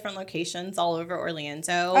several different locations all over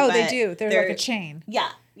Orlando. Oh, they but do. They're like a chain.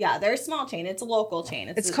 Yeah, they're a small chain. It's a local chain.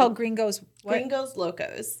 It's called Gringos. What? Gringos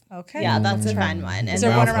Locos. Okay. Yeah, that's a fun one. And Is there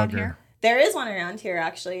one Mouth around hugger. here? There is one around here,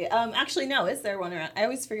 actually. Actually, no, is there one around? I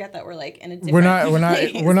always forget that we're like in a different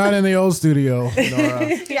We're not in the old studio, Nora.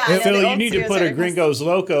 Yeah, I know, Phil, the you old need to studios put are a across- Gringos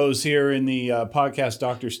Locos here in the Podcast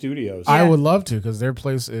Doctor Studios. I would love to because their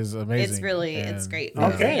place is amazing. It's really, it's And- great. Yeah.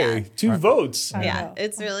 food, Okay, yeah. 2 votes. Yeah,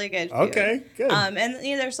 it's really good food. Okay, good. And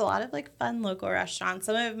there's a lot of like fun local restaurants.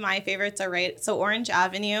 Some of my favorites are so Orange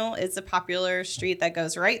Avenue is a popular street that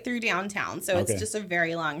goes right through downtown. So Okay. it's just a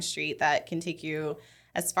very long street that can take you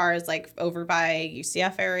as far as like over by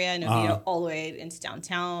UCF area and it'll be all the way into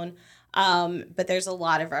downtown. But there's a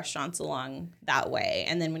lot of restaurants along that way.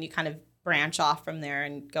 And then when you kind of branch off from there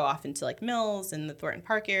and go off into like Mills and the Thornton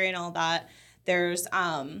Park area and all that, there's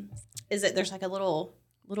there's like a little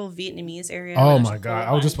Vietnamese area. where Oh there's my a God!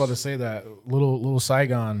 whole I was just about bunch. to say that little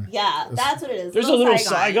Saigon. Yeah, that's what it is. There's a little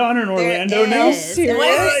Saigon in Orlando There now? is. Serious?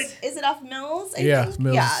 What? Is it off Mills? I Yeah, think?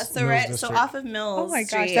 Mills- Yeah, so Mills right, so District. off of Mills. Oh my gosh,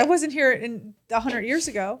 Street. that wasn't here in 100 years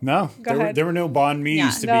ago. No, Go ahead. there were no banh mi's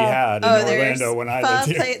Yeah. to No. be had in Orlando when I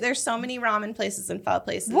lived here. There's so many ramen places and pho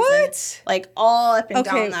places. What? and, like all up and Okay,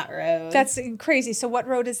 down that road. That's crazy. So what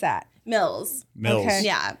road is that? Mills. Mills. Okay.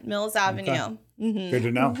 Yeah, Mills Avenue. Good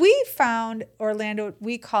to know. We found Orlando,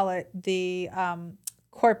 we call it the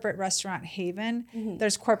corporate restaurant haven.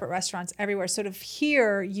 There's corporate restaurants everywhere. So to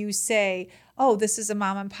hear you say, oh, this is a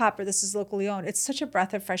mom and pop or this is locally owned, it's such a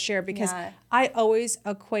breath of fresh air because Yeah. I always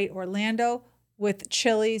equate Orlando with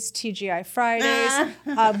Chili's, TGI Fridays,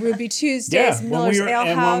 Ruby Tuesdays, Miller's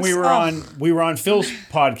Ale House. When we were on Phil's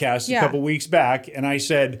podcast a Yeah. couple weeks back, and I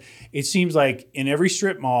said it seems like in every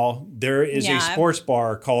strip mall there is a Yeah. sports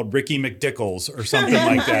bar called Ricky McDickles or something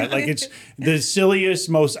like that. Like it's the silliest,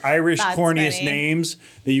 most Irish, That's corniest funny. names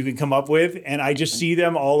that you can come up with, and I just see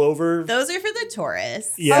them all over. Those are for the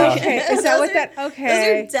tourists. Yeah. Okay, is that Those what are- that? Those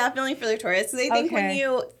Okay. are definitely for the tourists. So I think when Okay.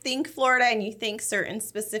 you think Florida and you think certain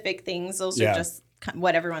specific things, those Yeah. are just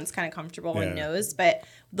what everyone's kind of comfortable and Yeah. knows. But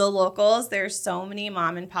the locals, there's so many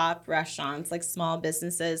mom and pop restaurants, like small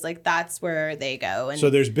businesses, like that's where they go. And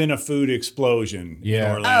So there's been a food explosion Yeah.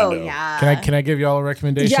 in Orlando. oh yeah, Can I give y'all a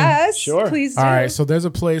recommendation? Yes, Sure. please do. All right, so there's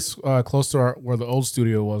a place close to where the old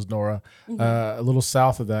studio was, Nora, a little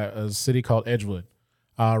south of that, a city called Edgewood.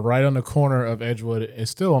 Right on the corner of Edgewood,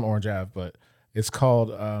 it's still on Orange Ave, but it's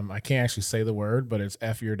called, I can't actually say the word, but it's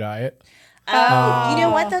F Your Diet. Oh, you know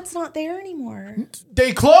what? That's not there anymore.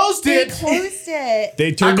 They closed They it! closed it.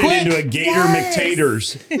 They turned it quit. into a Gator Yes.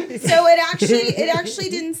 McTaters. So it actually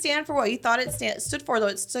didn't stand for what you thought it stood for, though.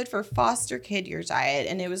 It stood for Foster Kid Your Diet,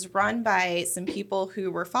 and it was run by some people who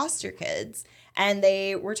were foster kids, and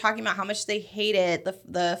they were talking about how much they hated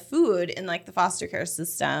the food in like the foster care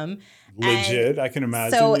system. Legit, I can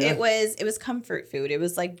imagine. So yeah. it was comfort food. It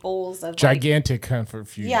was like bowls of like, Gigantic comfort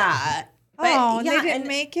food. yeah. Oh, and they yeah, didn't and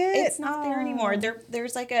make it? It's not there anymore.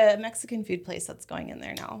 There's like a Mexican food place that's going in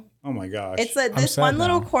there now. Oh my gosh. It's this sad one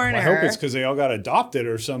little now. corner. I hope it's because they all got adopted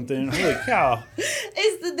or something. Holy cow.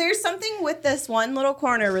 There's something with this one little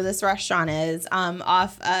corner where this restaurant is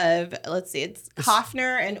off of, let's see, it's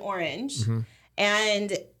Hoffner and Orange,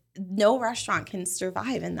 and no restaurant can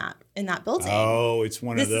survive in that building. Oh, it's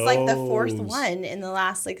one this of those. is like the fourth one in the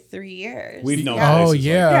last like 3 years. We've known Yeah. Oh places like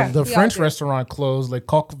yeah, Yeah, the we all French do. restaurant closed. Like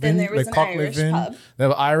Coq Then Vin, there was like an Coq Irish Vin. pub. They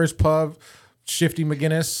have an Irish pub, Shifty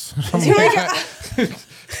McGinnis. something like that.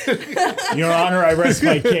 Your Honor, I rest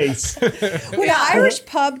my case. When an Irish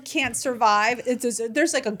pub can't survive,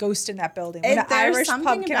 there's like a ghost in that building. When an There's Irish something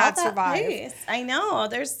pub about cannot that survive. place. I know.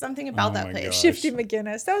 There's something about Oh that my place. gosh. Shifty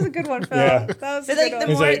McGinnis. That was a good one, Phil. Yeah. That was a But like good the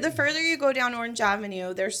one. It's more like- the further you go down Orange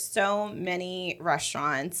Avenue, there's so many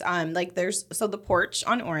restaurants. Like there's the Porch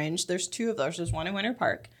on Orange. There's two of those. There's one in Winter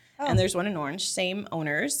Park. Oh. And there's one in Orange, same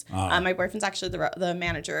owners. My boyfriend's actually the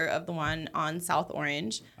manager of the one on South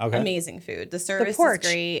Orange. Okay. Amazing food. The The service Porch.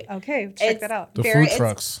 is great. Okay, check It's that out. The very- food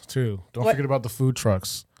trucks too. Don't What? forget about the food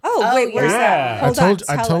trucks. Oh, wait, where's yeah. that? Hold I on. told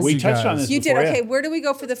tell us. We you touched on guys. this You did. before, Okay, yeah. where do we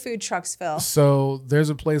go for the food trucks, Phil? So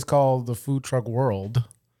there's a place called the Food Truck World.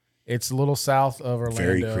 It's a little south of Orlando.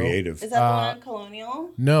 Very creative. Is that the one on Colonial?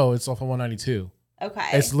 No, it's off of 192. Okay.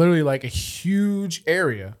 It's literally like a huge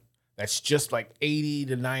area that's just like 80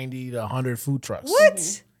 to 90 to 100 food trucks.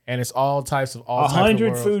 What? And it's all types of all 100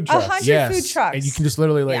 types of food world. trucks. 100 Yes. food trucks. And you can just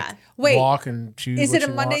literally like Yeah. Wait, walk and choose. Is what it a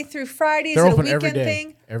you Monday want. through Friday? Is They're it a open weekend every day.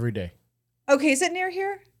 thing? Every day. Okay, is it near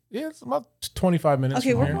here? Yeah, it's about 25 minutes.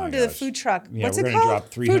 Okay, from we're here. going to the gosh. food truck. Yeah, What's we're it gonna called?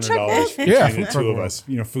 drop Food truck $300 World? for Yeah, between the food truck two of world. us.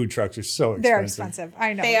 You know, food trucks are so expensive. They're expensive.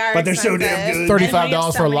 I know. They are, But they're so damn expensive. good. And we have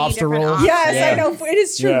 $35 so for a many lobster different roll. options. Yes, Yeah. I know. It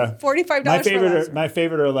is true. Yeah. $45 My for favorite, those. my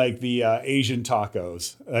favorite are like the Asian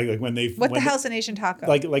tacos. Like when they What when the hell's an Asian taco?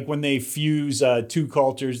 like when they fuse two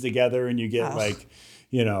cultures together and you get like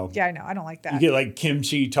you know. Yeah, I know. I don't like that. You get like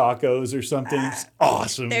kimchi tacos or something. It's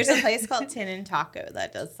awesome. There's a place called Tin and Taco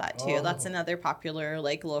that does that too. That's another popular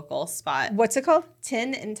like local spot. What's it called?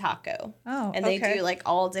 Tin and Taco. Oh, and they okay. do like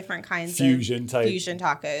all different kinds Fusion of type. fusion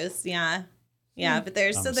tacos. Yeah, yeah. But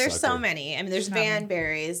there's I'm a so sucker. many. I mean, there's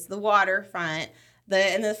Vanberries, the Waterfront.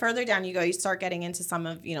 And the further down you go, you start getting into some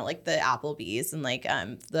of like the Applebee's and like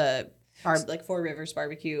like Four Rivers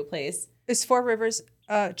barbecue place. Is Four Rivers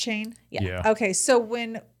chain? Yeah. Okay, so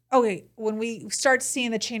when we start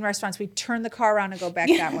seeing the chain restaurants, we turn the car around and go back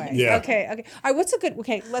that way. Yeah. Okay. All right, what's a good?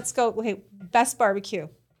 Okay, let's go. Okay, best barbecue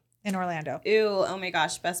in Orlando. Ooh, oh my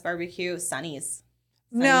gosh, best barbecue, Sonny's.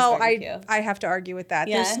 No, barbecue. I have to argue with that.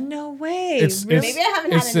 Yeah. There's no way. Maybe I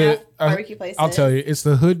haven't had enough barbecue places. I'll tell you, it's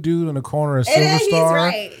the hood dude in the corner of Silver He's Star.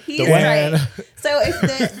 right. He's And- right. So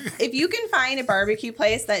if you can find a barbecue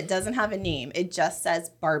place that doesn't have a name, it just says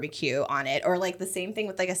barbecue on it, or like the same thing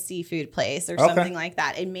with like a seafood place or something like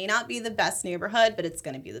that. It may not be the best neighborhood, but it's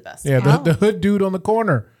going to be the best. Yeah, the hood dude on the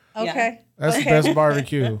corner. Okay. That's the best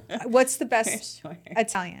barbecue. What's the best Sure.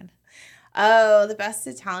 Italian? Oh, the best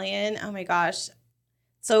Italian. Oh my gosh.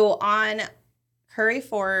 So on Curry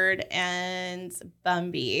Ford and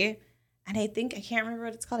Bumby, and I can't remember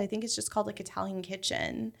what it's called. I think it's just called like Italian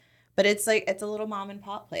Kitchen, but it's a little mom and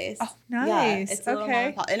pop place. Oh, nice. Yeah, it's a little mom Okay.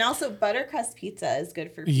 and pop. And also Buttercrust Pizza is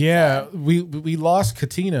good for pizza. Yeah, we lost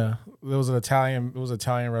Katina. There was an Italian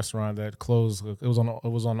restaurant that closed. It was on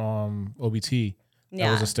OBT.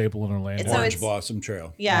 That was a staple in Orlando. So Orange it's- Blossom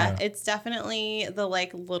Trail. Yeah, it's definitely the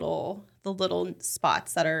like little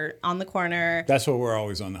spots that are on the corner. That's what we're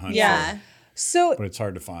always on the hunt Yeah. for. So But it's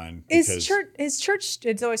hard to find is church?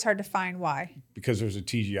 It's always hard to find. Why? because there's a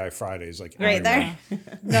TGI Fridays like Right everywhere. there.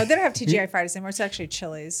 No, they don't have TGI Fridays anymore. It's actually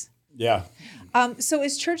Chili's. Yeah. So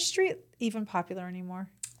is Church Street even popular anymore?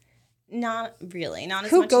 Not really. Not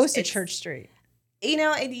as Who much goes as to it's- Church Street?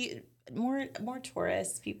 More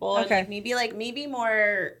tourists, people, Okay. and maybe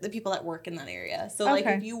more the people that work in that area. So like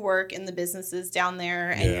Okay. if you work in the businesses down there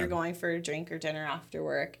and Yeah. you're going for a drink or dinner after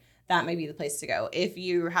work, that may be the place to go. If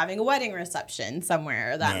you're having a wedding reception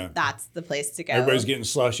somewhere, that's the place to go. Everybody's getting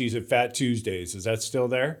slushies at Fat Tuesdays. Is that still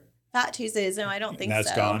there? Fat Tuesdays, no, I don't think That's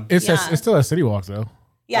so. gone? It's yeah. it's still at City Walk though.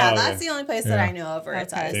 Yeah, Oh, that's okay. the only place that I know of where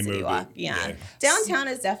it's at Okay. a They City moved Walk. it. Yeah. Yeah. Downtown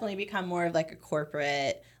has definitely become more of like a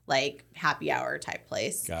corporate, like happy hour type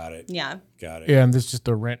place. Got it. Yeah. Got it. Yeah, and this just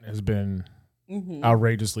the rent has been Mm-hmm.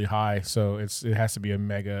 outrageously high, so it has to be a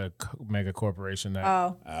mega corporation that.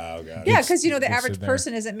 Oh, Oh, got it. yeah, because the it's average in there.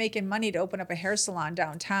 person isn't making money to open up a hair salon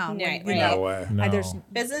downtown. when, Right, you right. know, No way. No. there's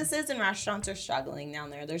Businesses and restaurants are struggling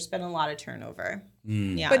down there. There's been a lot of turnover.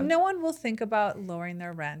 Yeah. But no one will think about lowering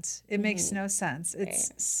their rent. It makes no sense.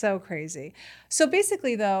 It's so crazy. So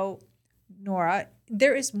basically, though, Nora,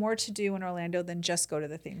 there is more to do in Orlando than just go to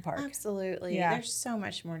the theme park. Absolutely. Yeah. There's so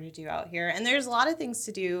much more to do out here. And there's a lot of things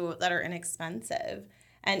to do that are inexpensive.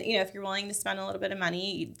 And if you're willing to spend a little bit of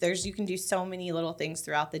money, you can do so many little things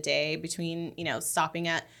throughout the day between, stopping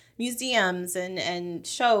at museums and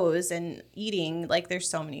shows and eating. Like there's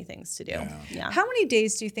so many things to do. Yeah. How many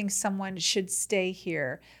days do you think someone should stay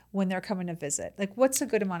here when they're coming to visit? Like, what's a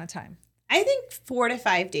good amount of time? I think 4 to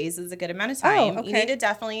 5 days is a good amount of time. okay. You need to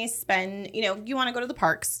definitely spend, you want to go to the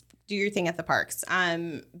parks, do your thing at the parks.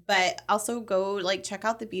 But also go check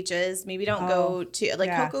out the beaches. Maybe don't go to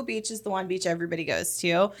yeah. Cocoa Beach is the one beach everybody goes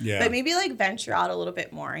to. Yeah. But maybe venture out a little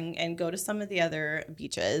bit more and go to some of the other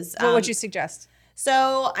beaches. What would you suggest?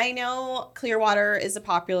 So I know Clearwater is a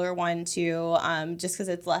popular one too, just because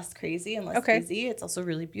it's less crazy and less busy. It's also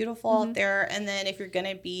really beautiful out there. And then if you're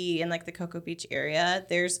gonna be in the Cocoa Beach area,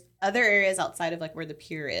 there's other areas outside of where the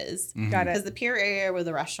pier is. Got Because it. the pier area where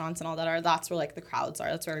the restaurants and all that are, that's where the crowds are.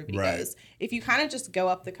 That's where everybody Right. goes. If you kind of just go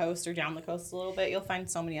up the coast or down the coast a little bit, you'll find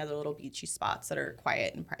so many other little beachy spots that are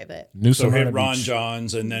quiet and private. New So Smyrna hit Ron Beach.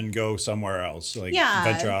 John's and then go somewhere else. Yeah.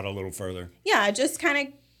 Venture out a little further. Yeah, just kind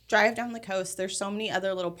of drive down the coast. There's so many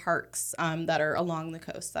other little parks that are along the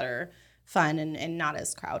coast that are fun and not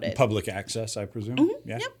as crowded. Public access, I presume.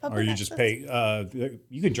 Yeah. Yep, Or public you just access. pay.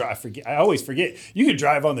 You can drive. I always forget. You can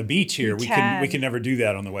drive on the beach here. We can. can never do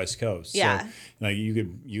that on the West Coast. Yeah. So, you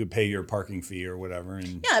could pay your parking fee or whatever.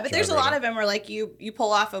 And Yeah, but there's a drive lot right of them where you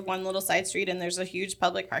pull off of one little side street and there's a huge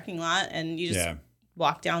public parking lot and you just Yeah.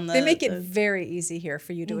 walk down the. They make it very easy here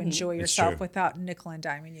for you to Mm-hmm. enjoy It's yourself true. without nickel and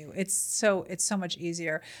diming you. It's so much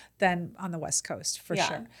easier than on the West Coast for Yeah.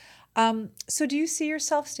 sure. So do you see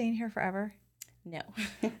yourself staying here forever? No.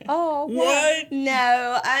 Oh, What?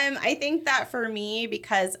 No. I think that for me,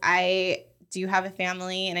 because I do have a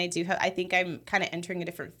family and I think I'm kind of entering a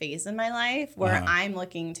different phase in my life where Uh-huh. I'm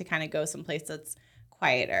looking to kind of go someplace that's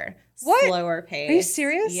quieter, What? slower pace. Are you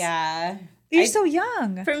serious? Yeah. You're so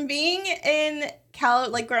young. From being in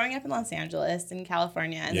like growing up in Los Angeles in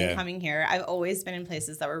California and then coming here, I've always been in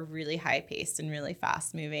places that were really high paced and really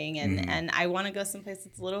fast moving. And I want to go someplace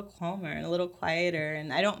that's a little calmer and a little quieter.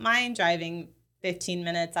 And I don't mind driving 15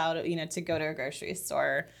 minutes out, to go to a grocery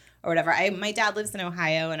store or whatever. My dad lives in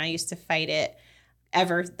Ohio, and I used to fight it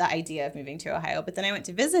the idea of moving to Ohio. But then I went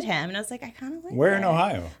to visit him, and I was like, I kind of like Where in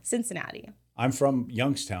Ohio? Cincinnati. I'm from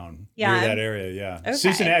Youngstown, Yeah. near that area, yeah. Okay.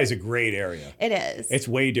 Cincinnati is a great area. It is. It's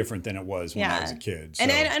way different than it was when I was a kid. So.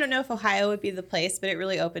 And I don't know if Ohio would be the place, but it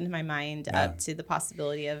really opened my mind up to the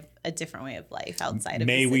possibility of a different way of life outside of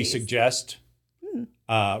May the we cities. suggest,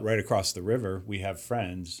 right across the river, we have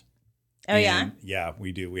friends. Oh, yeah? Yeah,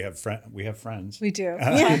 we do. We have friends. We do.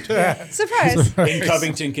 Yeah. Surprise. In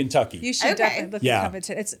Covington, Kentucky. You should Okay. definitely look Yeah. at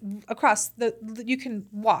Covington. It's across you can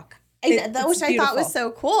walk. Which It's I thought beautiful. was so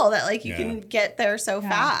cool that like you Yeah. can get there so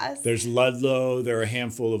fast. There's Ludlow. There are a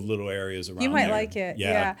handful of little areas around You might there. like it.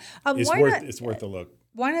 Yeah. It's Why worth not- it's worth a look.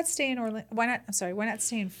 Why not stay in Orlando? Why not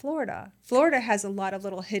stay in Florida? Florida has a lot of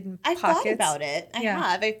little hidden I've pockets. thought about it. I Yeah.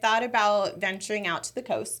 have. I've thought about venturing out to the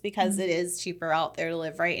coast because it is cheaper out there to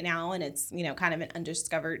live right now, and it's kind of an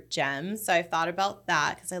undiscovered gem. So I've thought about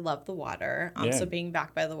that because I love the water. So being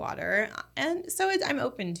back by the water, and so I'm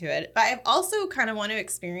open to it. But I've also kind of want to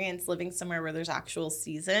experience living somewhere where there's actual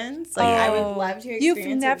seasons. Like I would love to You've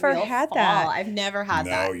experience. never a real had fall. that. I've never had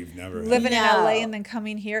that. No, you've never. Living in No. LA and then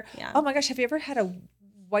coming here. Yeah. Oh my gosh, have you ever had a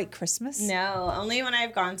white Christmas? No, only when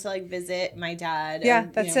I've gone to like visit my dad. Yeah,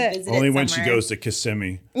 or, that's it. visit Only when she somewhere. goes to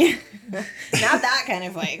Kissimmee. Not that kind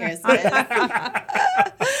of white Christmas.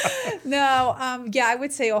 No, I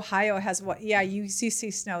would say Ohio has you see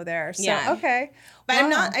snow there. So Yeah. okay. But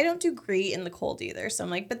Wow. I don't do great in the cold either. So I'm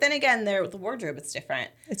like, but then again, the wardrobe is different.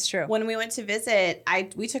 It's true. When we went to visit,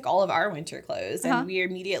 we took all of our winter clothes and we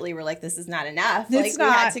immediately were like, this is not enough. It's We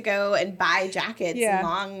had not. to go and buy jackets Yeah. and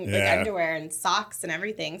long Yeah. underwear and socks and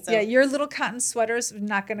everything. So Your little cotton sweaters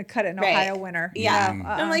not going to cut it in Right. Ohio winter. yeah. No,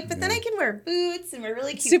 I'm like, but then I can wear boots and wear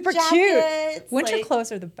really cute super jackets. cute. Winter like,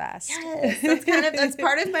 clothes are the best. Yes, that's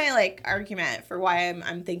part of my like argument for why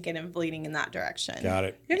I'm thinking of leaning in that direction. Got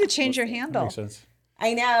it. You have to change your That handle. makes sense.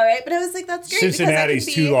 I know, right? But I was like, that's great. Cincinnati's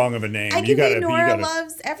because I can too long of a name. I can You gotta be be. Nora You gotta.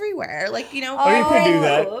 Loves everywhere. Like, Oh, you can wherever do I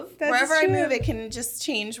that. move, That's wherever I true. move, it can just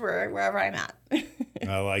change wherever I'm at.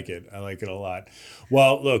 I like it. I like it a lot.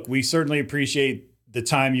 Well, look, we certainly appreciate the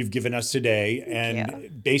time you've given us today.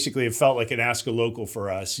 And basically, it felt like an Ask a Local for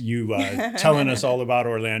us. You telling us all about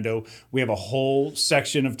Orlando. We have a whole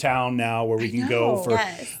section of town now where we can go know. for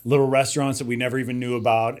Yes. little restaurants that we never even knew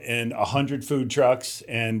about and 100 food trucks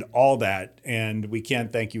and all that. And we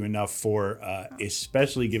can't thank you enough for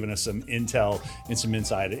especially giving us some intel and some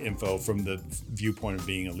inside info from the viewpoint of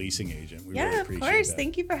being a leasing agent. We really Yeah, of appreciate course. that.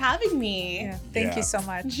 Thank you for having me. Yeah. Thank Yeah. you so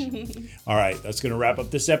much. All right, that's going to wrap up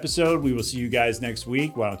this episode. We will see you guys next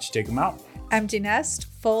week. Why don't you take them out? Empty nest,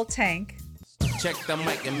 full tank. Check the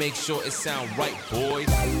mic and make sure it sound right,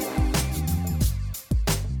 boys.